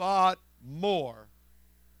lot more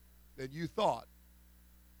than you thought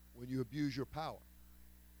when you abuse your power.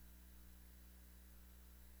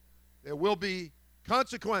 There will be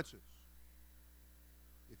consequences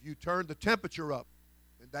if you turn the temperature up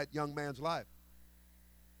in that young man's life.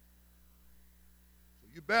 So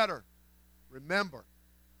you better remember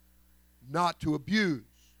not to abuse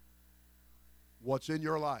what's in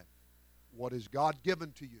your life, what is God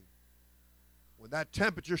given to you. When that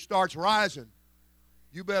temperature starts rising,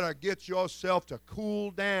 you better get yourself to cool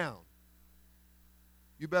down.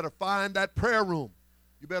 You better find that prayer room.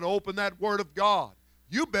 You better open that Word of God.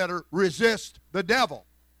 You better resist the devil.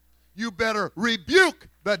 You better rebuke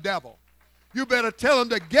the devil. You better tell him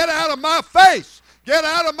to get out of my face. Get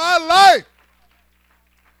out of my life.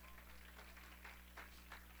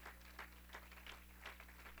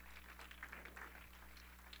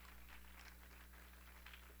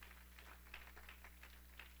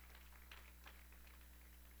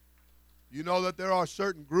 You know that there are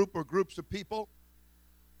certain groups of people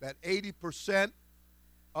that 80%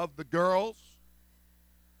 of the girls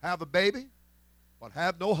have a baby but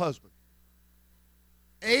have no husband.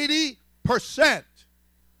 80%.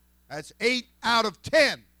 That's 8 out of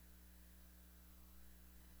 10.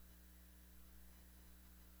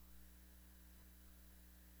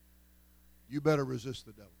 You better resist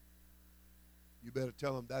the devil. You better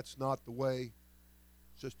tell him that's not the way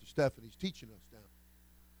Sister Stephanie's teaching us now.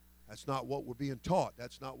 That's not what we're being taught.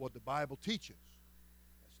 That's not what the Bible teaches.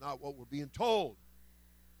 That's not what we're being told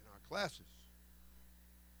in our classes.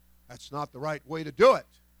 That's not the right way to do it.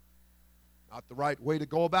 Not the right way to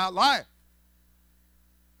go about life.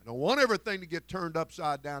 I don't want everything to get turned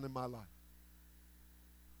upside down in my life.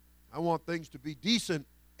 I want things to be decent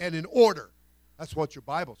and in order. That's what your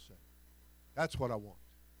Bible says. That's what I want.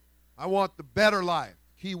 I want the better life.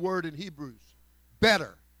 Key word in Hebrews,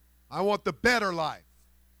 better. I want the better life.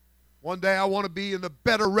 One day I want to be in the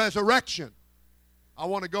better resurrection. I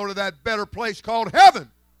want to go to that better place called heaven.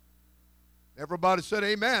 Everybody said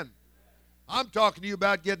amen. I'm talking to you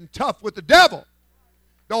about getting tough with the devil.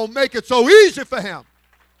 Don't make it so easy for him.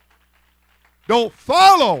 Don't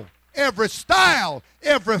follow every style,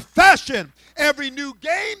 every fashion, every new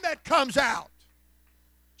game that comes out.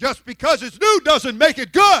 Just because it's new doesn't make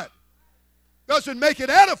it good. Doesn't make it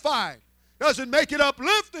edifying. Doesn't make it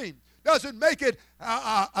uplifting. Doesn't make it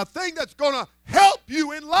a thing that's going to help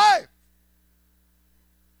you in life.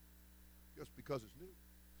 Just because it's new.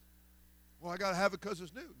 Well, I got to have it because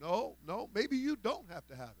it's new. No, maybe you don't have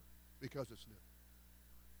to have it because it's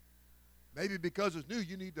new. Maybe because it's new,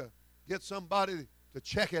 you need to get somebody to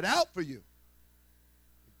check it out for you.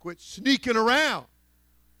 And quit sneaking around.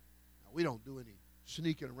 Now, we don't do any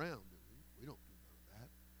sneaking around, do we? We don't do none of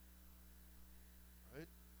that. Right?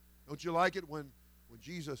 Don't you like it when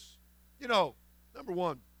Jesus, number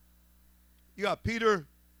one, you got Peter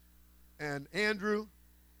and Andrew,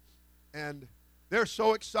 and they're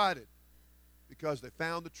so excited because they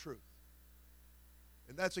found the truth.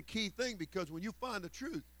 And that's a key thing, because when you find the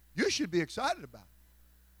truth, you should be excited about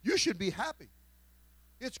it. You should be happy.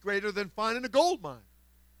 It's greater than finding a gold mine.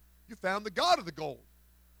 You found the God of the gold.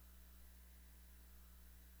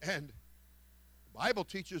 And the Bible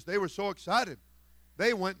teaches they were so excited,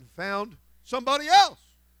 they went and found somebody else.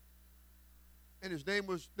 And his name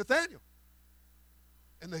was Nathaniel.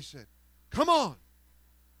 And they said, come on,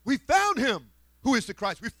 We found him who is the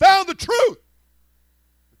Christ. We found the truth.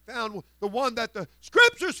 We found the one that the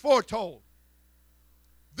Scriptures foretold.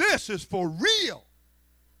 This is for real.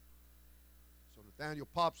 So Nathanael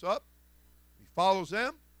pops up. He follows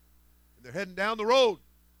them. And they're heading down the road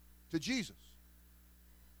to Jesus.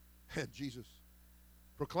 And Jesus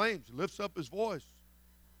proclaims, lifts up his voice.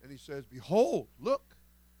 And he says, behold, look.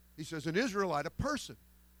 He says, an Israelite, a person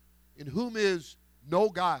in whom is no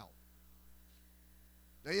guile.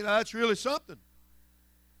 Now, you know, that's really something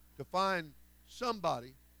to find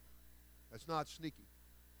somebody that's not sneaky.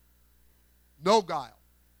 No guile.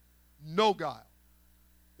 No guile.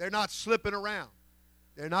 They're not slipping around.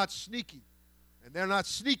 They're not sneaky. And they're not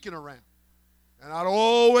sneaking around. And not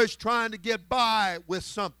always trying to get by with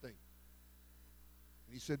something.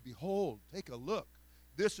 And he said, behold, take a look.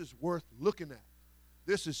 This is worth looking at.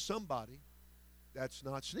 This is somebody that's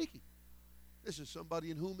not sneaky. This is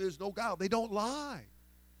somebody in whom is no guile. They don't lie.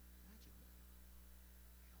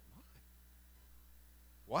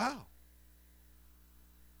 They don't lie. Wow.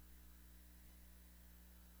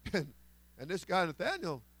 And this guy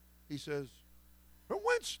Nathanael, he says, from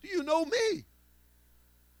whence do you know me?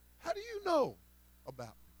 How do you know about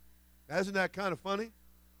me? Now, isn't that kind of funny?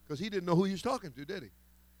 Because he didn't know who he was talking to, did he?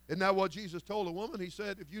 Isn't that what Jesus told a woman? He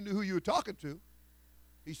said, if you knew who you were talking to,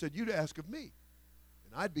 he said, you'd ask of me,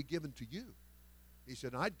 and I'd be given to you. He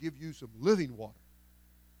said, I'd give you some living water.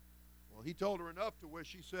 Well, he told her enough to where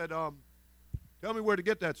she said, tell me where to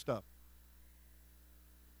get that stuff.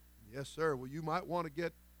 Yes, sir. Well, you might want to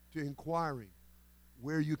get to inquiring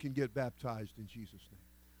where you can get baptized in Jesus' name,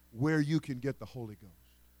 where you can get the Holy Ghost.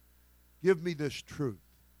 Give me this truth.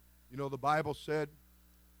 You know, the Bible said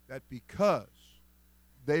that because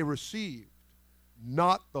they received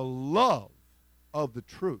not the love of the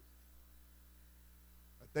truth,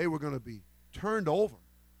 that they were going to be turned over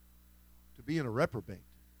to being a reprobate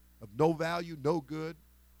of no value, no good,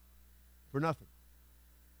 for nothing,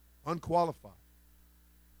 unqualified,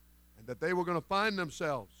 and that they were going to find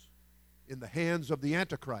themselves in the hands of the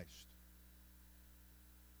Antichrist.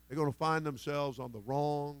 They're going to find themselves on the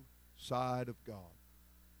wrong side of God.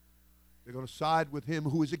 They're going to side with him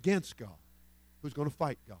who is against God, who's going to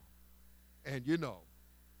fight God. And you know,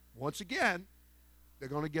 once again, they're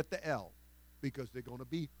going to get the L because they're going to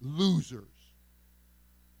be losers.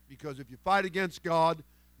 Because if you fight against God,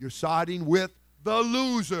 you're siding with the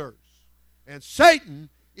losers. And Satan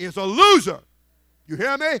is a loser. You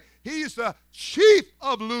hear me? He's the chief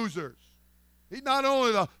of losers. He's not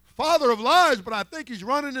only the father of lies, but I think he's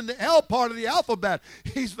running in the L part of the alphabet.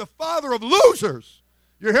 He's the father of losers.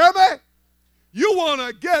 You hear me? You want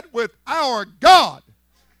to get with our God,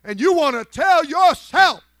 and you want to tell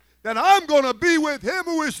yourself that I'm going to be with him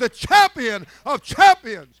who is the champion of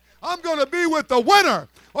champions. I'm going to be with the winner.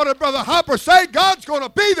 Or did Brother Hopper say? God's going to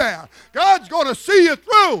be there. God's going to see you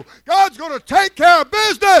through. God's going to take care of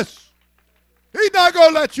business. He's not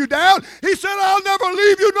going to let you down. He said, I'll never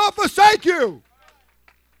leave you nor forsake you.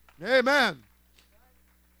 Amen.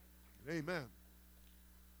 Amen.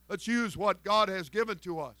 Let's use what God has given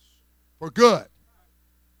to us for good.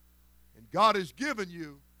 And God has given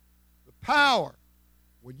you the power.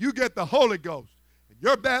 When you get the Holy Ghost and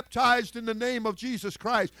you're baptized in the name of Jesus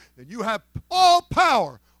Christ, then you have all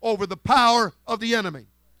power over the power of the enemy.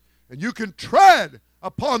 And you can tread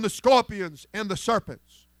upon the scorpions and the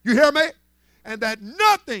serpents. You hear me? And that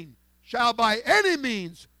nothing shall by any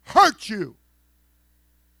means hurt you.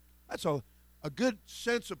 That's a good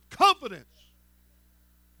sense of confidence,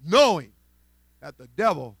 knowing that the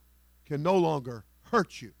devil can no longer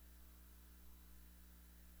hurt you.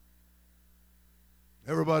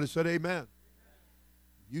 Everybody said amen.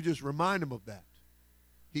 You just remind him of that.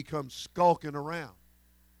 He comes skulking around.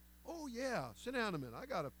 Oh yeah, sit down a minute. I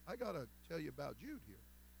gotta tell you about Jude here.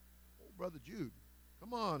 Oh, Brother Jude.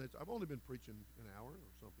 Come on, I've only been preaching an hour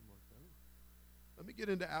or something like that. Let me get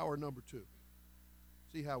into hour number 2.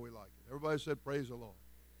 See how we like it. Everybody said praise the Lord.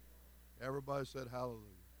 Everybody said hallelujah.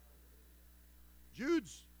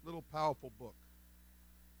 Jude's little powerful book.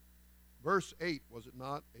 Verse 8, was it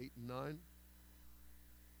not? 8 and 9.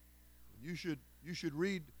 You should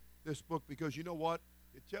read this book because you know what?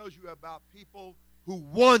 It tells you about people who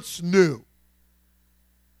once knew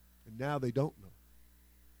and now they don't know.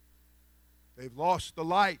 They've lost the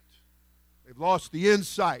light. They've lost the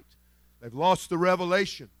insight. They've lost the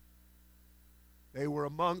revelation.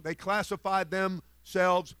 They classified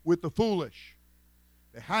themselves with the foolish.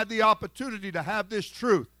 They had the opportunity to have this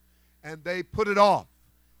truth, and they put it off,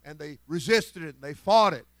 and they resisted it, and they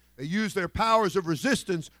fought it. They used their powers of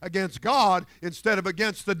resistance against God instead of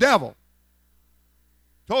against the devil.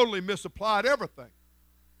 Totally misapplied everything.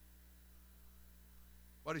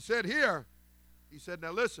 But he said here, he said,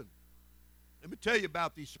 now listen, let me tell you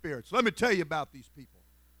about these spirits. Let me tell you about these people,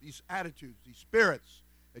 these attitudes, these spirits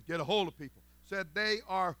that get a hold of people. Said they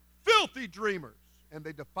are filthy dreamers, and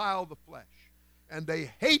they defile the flesh. And they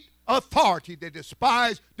hate authority. They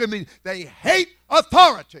despise dominion. They hate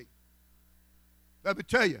authority. Let me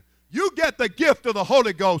tell you, you get the gift of the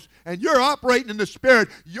Holy Ghost and you're operating in the Spirit,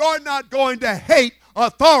 you're not going to hate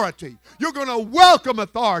authority. You're going to welcome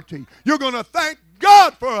authority. You're going to thank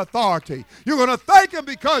God for authority. You're going to thank Him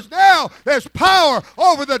because now there's power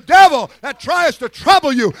over the devil that tries to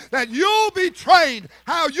trouble you, that you'll be trained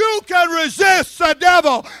how you can resist the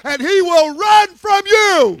devil and he will run from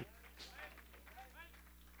you.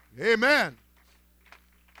 Amen.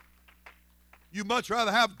 You much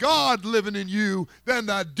rather have God living in you than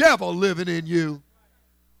the devil living in you.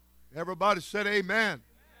 Everybody said amen.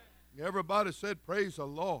 Everybody said praise the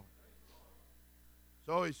Lord.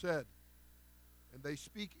 So he said, and they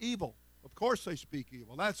speak evil. Of course they speak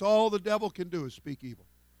evil. That's all the devil can do is speak evil.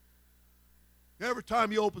 Every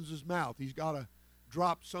time he opens his mouth, he's got to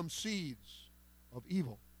drop some seeds of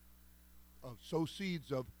evil, sow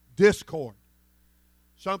seeds of discord,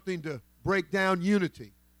 something to break down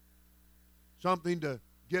unity, something to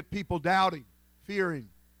get people doubting, fearing,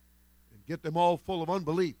 and get them all full of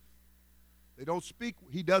unbelief.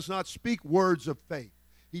 He does not speak words of faith.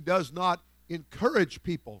 He does not encourage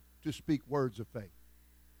people to speak words of faith.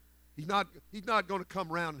 He's not going to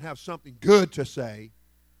come around and have something good to say.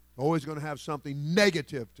 He's always going to have something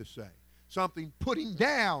negative to say, something putting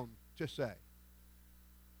down to say.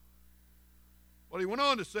 Well, he went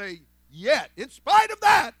on to say, yet, in spite of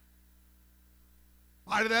that,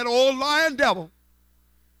 in spite of that old lying devil,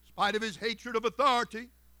 in spite of his hatred of authority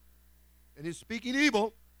and his speaking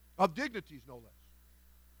evil of dignities, no less,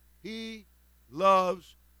 he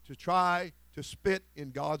loves to try to spit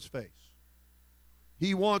in God's face.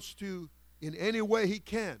 He wants to, in any way he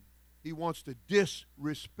can, he wants to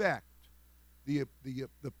disrespect the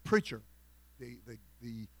preacher,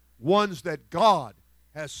 the ones that God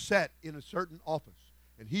has set in a certain office.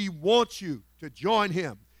 And he wants you to join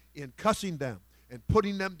him in cussing them and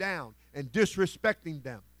putting them down and disrespecting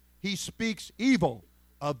them. He speaks evil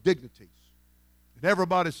of dignities. And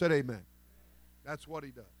everybody said amen. That's what he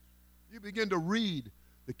does. You begin to read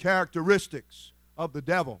the characteristics of the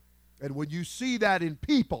devil. And when you see that in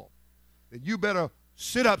people, then you better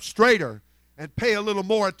sit up straighter and pay a little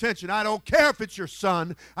more attention. I don't care if it's your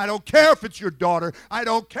son. I don't care if it's your daughter. I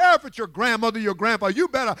don't care if it's your grandmother, your grandpa. You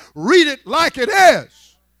better read it like it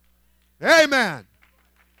is. Amen.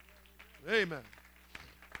 Amen.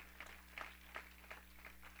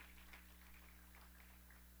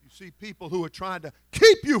 You see people who are trying to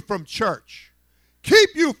keep you from church, keep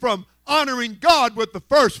you from honoring God with the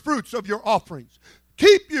first fruits of your offerings,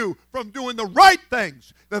 keep you from doing the right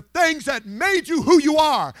things, the things that made you who you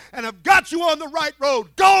are and have got you on the right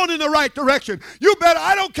road, going in the right direction. You better,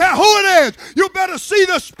 I don't care who it is, you better see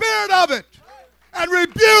the spirit of it and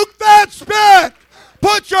rebuke that spirit.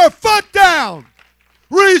 Put your foot down.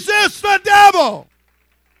 Resist the devil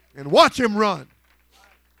and watch him run.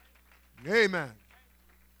 Amen.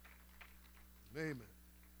 Amen.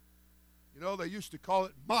 You know, they used to call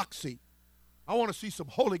it moxie. I want to see some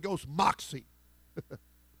Holy Ghost moxie.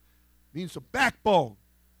 Means some backbone.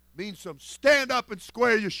 Means some stand up and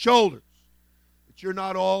square your shoulders. That you're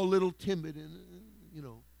not all little timid and, you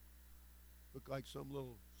know, look like some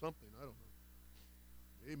little something. I don't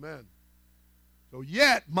know. Amen. So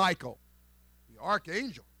yet, Michael, the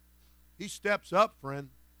archangel, he steps up, friend.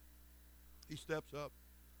 He steps up.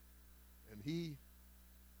 And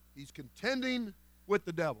he's contending with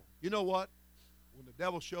the devil. You know what? When the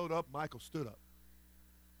devil showed up, Michael stood up.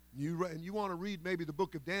 And you want to read maybe the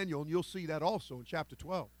book of Daniel, and you'll see that also in chapter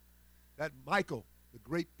 12. That Michael, the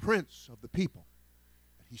great prince of the people,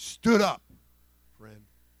 he stood up, friend.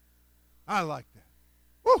 I like that.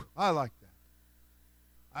 Woo, I like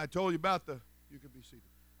that. I told you about you can be seated.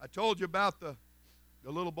 I told you about the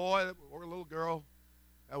little boy or little girl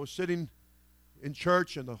that was sitting in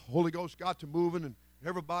church, and the Holy Ghost got to moving, and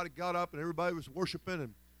everybody got up, and everybody was worshiping,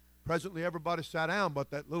 and presently everybody sat down,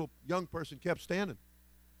 but that little young person kept standing.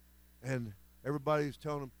 And everybody was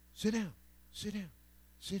telling him, sit down, sit down,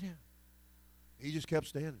 sit down. He just kept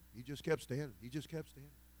standing. He just kept standing. He just kept standing.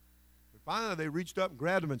 And finally they reached up and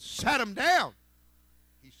grabbed him and sat him down.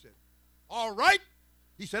 He said, all right.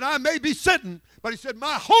 He said, I may be sitting, but he said,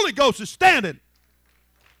 my Holy Ghost is standing.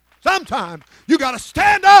 Sometimes you got to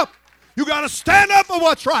stand up. You got to stand up for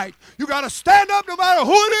what's right. You got to stand up no matter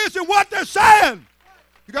who it is and what they're saying.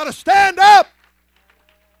 You got to stand up.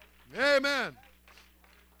 Amen.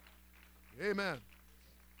 Amen.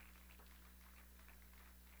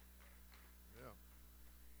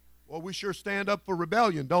 Well, we sure stand up for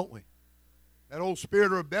rebellion, don't we? That old spirit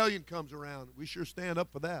of rebellion comes around. We sure stand up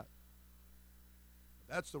for that.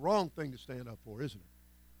 That's the wrong thing to stand up for, isn't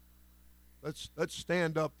it? Let's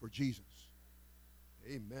stand up for Jesus.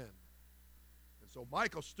 Amen. And so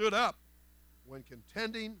Michael stood up when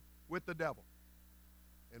contending with the devil.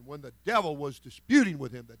 And when the devil was disputing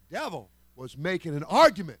with him, the devil was making an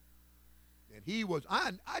argument. And he was,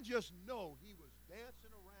 I just know he was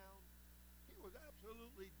dancing around. He was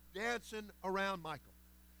absolutely dancing around Michael.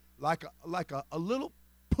 Like a little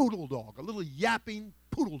poodle dog, a little yapping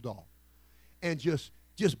poodle dog. And just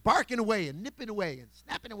barking away and nipping away and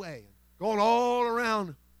snapping away and going all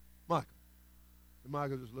around Michael. And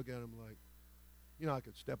Michael just looked at him like, you know, I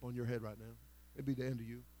could step on your head right now. It'd be the end of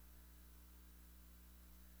you.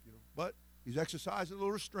 You know, but he's exercising a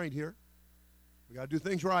little restraint here. We got to do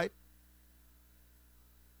things right.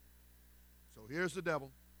 So here's the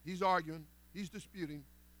devil. He's arguing. He's disputing.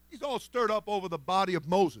 He's all stirred up over the body of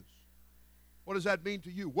Moses. What does that mean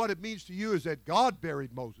to you? What it means to you is that God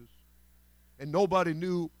buried Moses, and nobody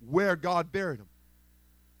knew where God buried him.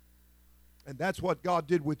 And that's what God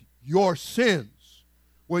did with your sins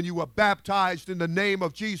when you were baptized in the name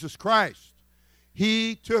of Jesus Christ.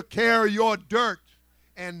 He took care of your dirt,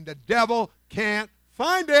 and the devil can't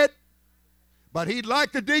find it. But he'd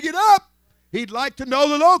like to dig it up. He'd like to know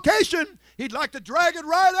the location. He'd like to drag it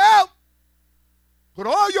right out. Put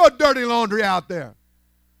all your dirty laundry out there.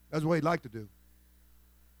 That's what he'd like to do.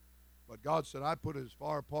 But God said, I put it as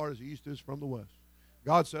far apart as the east is from the west.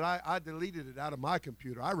 God said, I deleted it out of my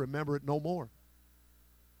computer. I remember it no more.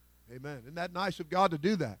 Amen. Isn't that nice of God to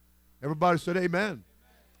do that? Everybody said amen. Amen.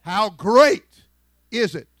 How great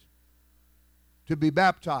is it to be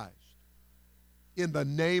baptized in the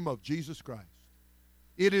name of Jesus Christ?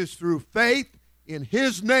 It is through faith in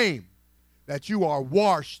his name that you are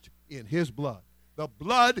washed in his blood. The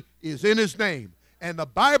blood is in his name. And the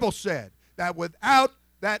Bible said that without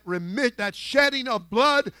that shedding of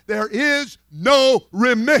blood, there is no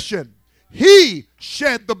remission. He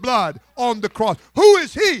shed the blood on the cross. Who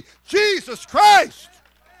is he? Jesus Christ.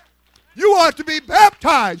 You are to be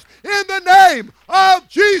baptized in the name of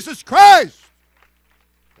Jesus Christ.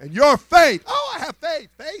 And your faith, oh, I have faith,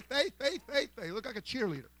 faith. Look like a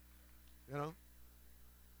cheerleader, you know.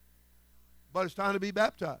 But it's time to be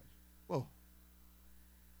baptized. Whoa.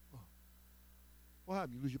 What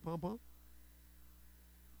happened? You lose your pom-pom?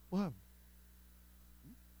 What happened?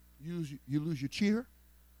 You lose your cheer?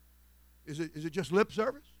 Is it just lip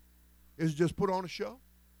service? Is it just put on a show?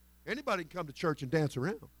 Anybody can come to church and dance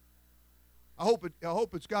around. I hope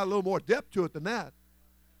it's got a little more depth to it than that.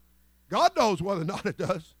 God knows whether or not it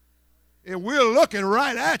does. And we're looking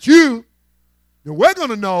right at you. And we're going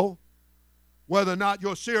to know whether or not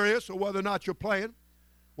you're serious or whether or not you're playing.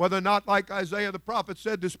 Whether or not, like Isaiah the prophet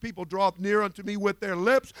said, this people draw near unto me with their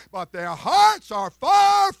lips, but their hearts are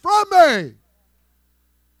far from me.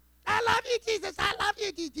 I love you, Jesus. I love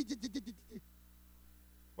you, Jesus.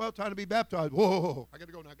 Well, time to be baptized. Whoa, I got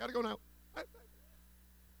to go now.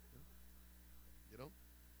 You know?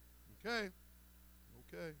 Okay.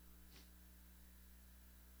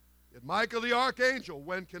 Yet Michael the archangel,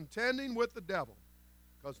 when contending with the devil,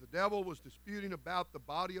 because the devil was disputing about the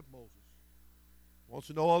body of Moses, wants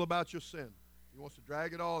to know all about your sin. He wants to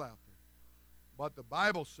drag it all out there. But the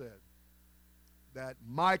Bible said that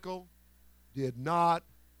Michael did not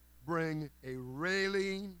bring a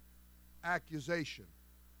railing accusation.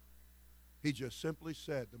 He just simply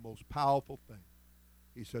said the most powerful thing.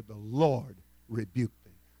 He said, the Lord rebuked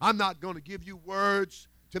thee. I'm not going to give you words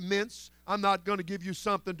to mince. I'm not going to give you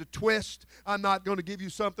something to twist. I'm not going to give you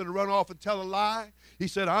something to run off and tell a lie. He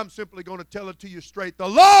said, I'm simply going to tell it to you straight. The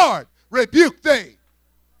Lord rebuked thee.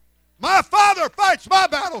 My Father fights my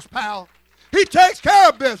battles, pal. He takes care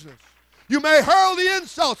of business. You may hurl the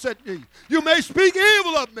insults at me. You may speak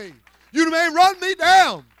evil of me. You may run me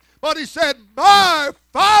down. But he said, my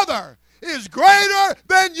Father is greater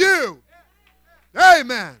than you.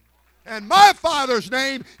 Amen. And my Father's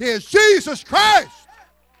name is Jesus Christ.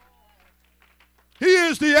 He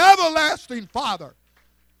is the everlasting Father.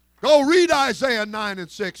 Go read Isaiah 9 and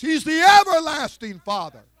 6. He's the everlasting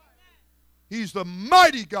Father. He's the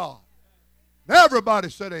mighty God. Everybody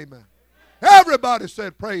said amen. Everybody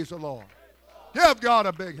said praise the Lord. Give God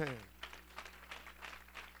a big hand.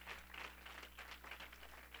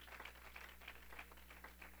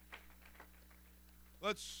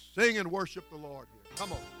 Let's sing and worship the Lord here.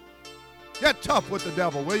 Come on. Get tough with the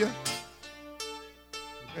devil, will you?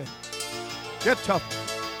 Amen. Get tough.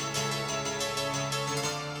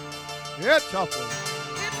 Get tough with him.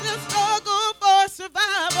 It's a struggle for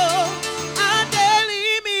survival. I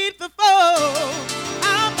daily meet the foe.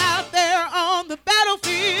 I'm about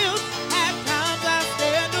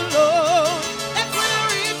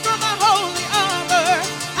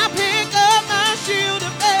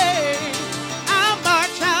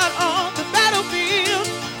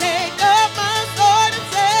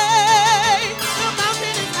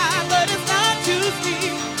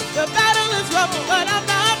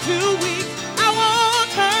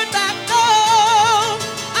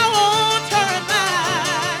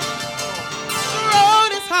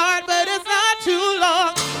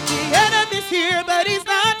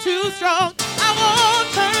strong. I won't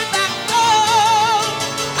turn back. No,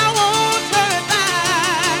 I won't turn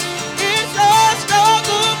back. It's a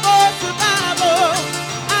struggle for survival.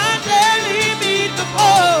 I daily meet the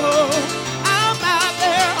foe. I'm out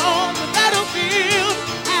there on the battlefield.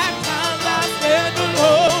 At times I stand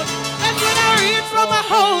alone. That's when I reach for my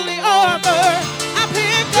holy armor. I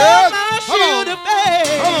pick up my shield of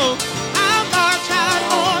faith. I march out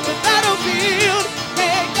on the battlefield.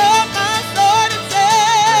 Take up my sword and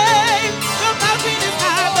say, the mountain is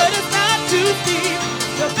high, but it's not too steep.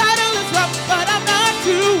 The battle is rough, but I'm not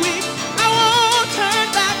too weak. I won't turn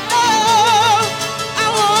back. No, I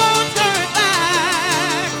won't turn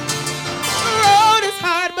back. The road is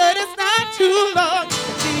hard, but it's not too long.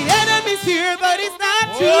 The enemy's here, but he's not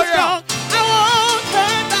too strong.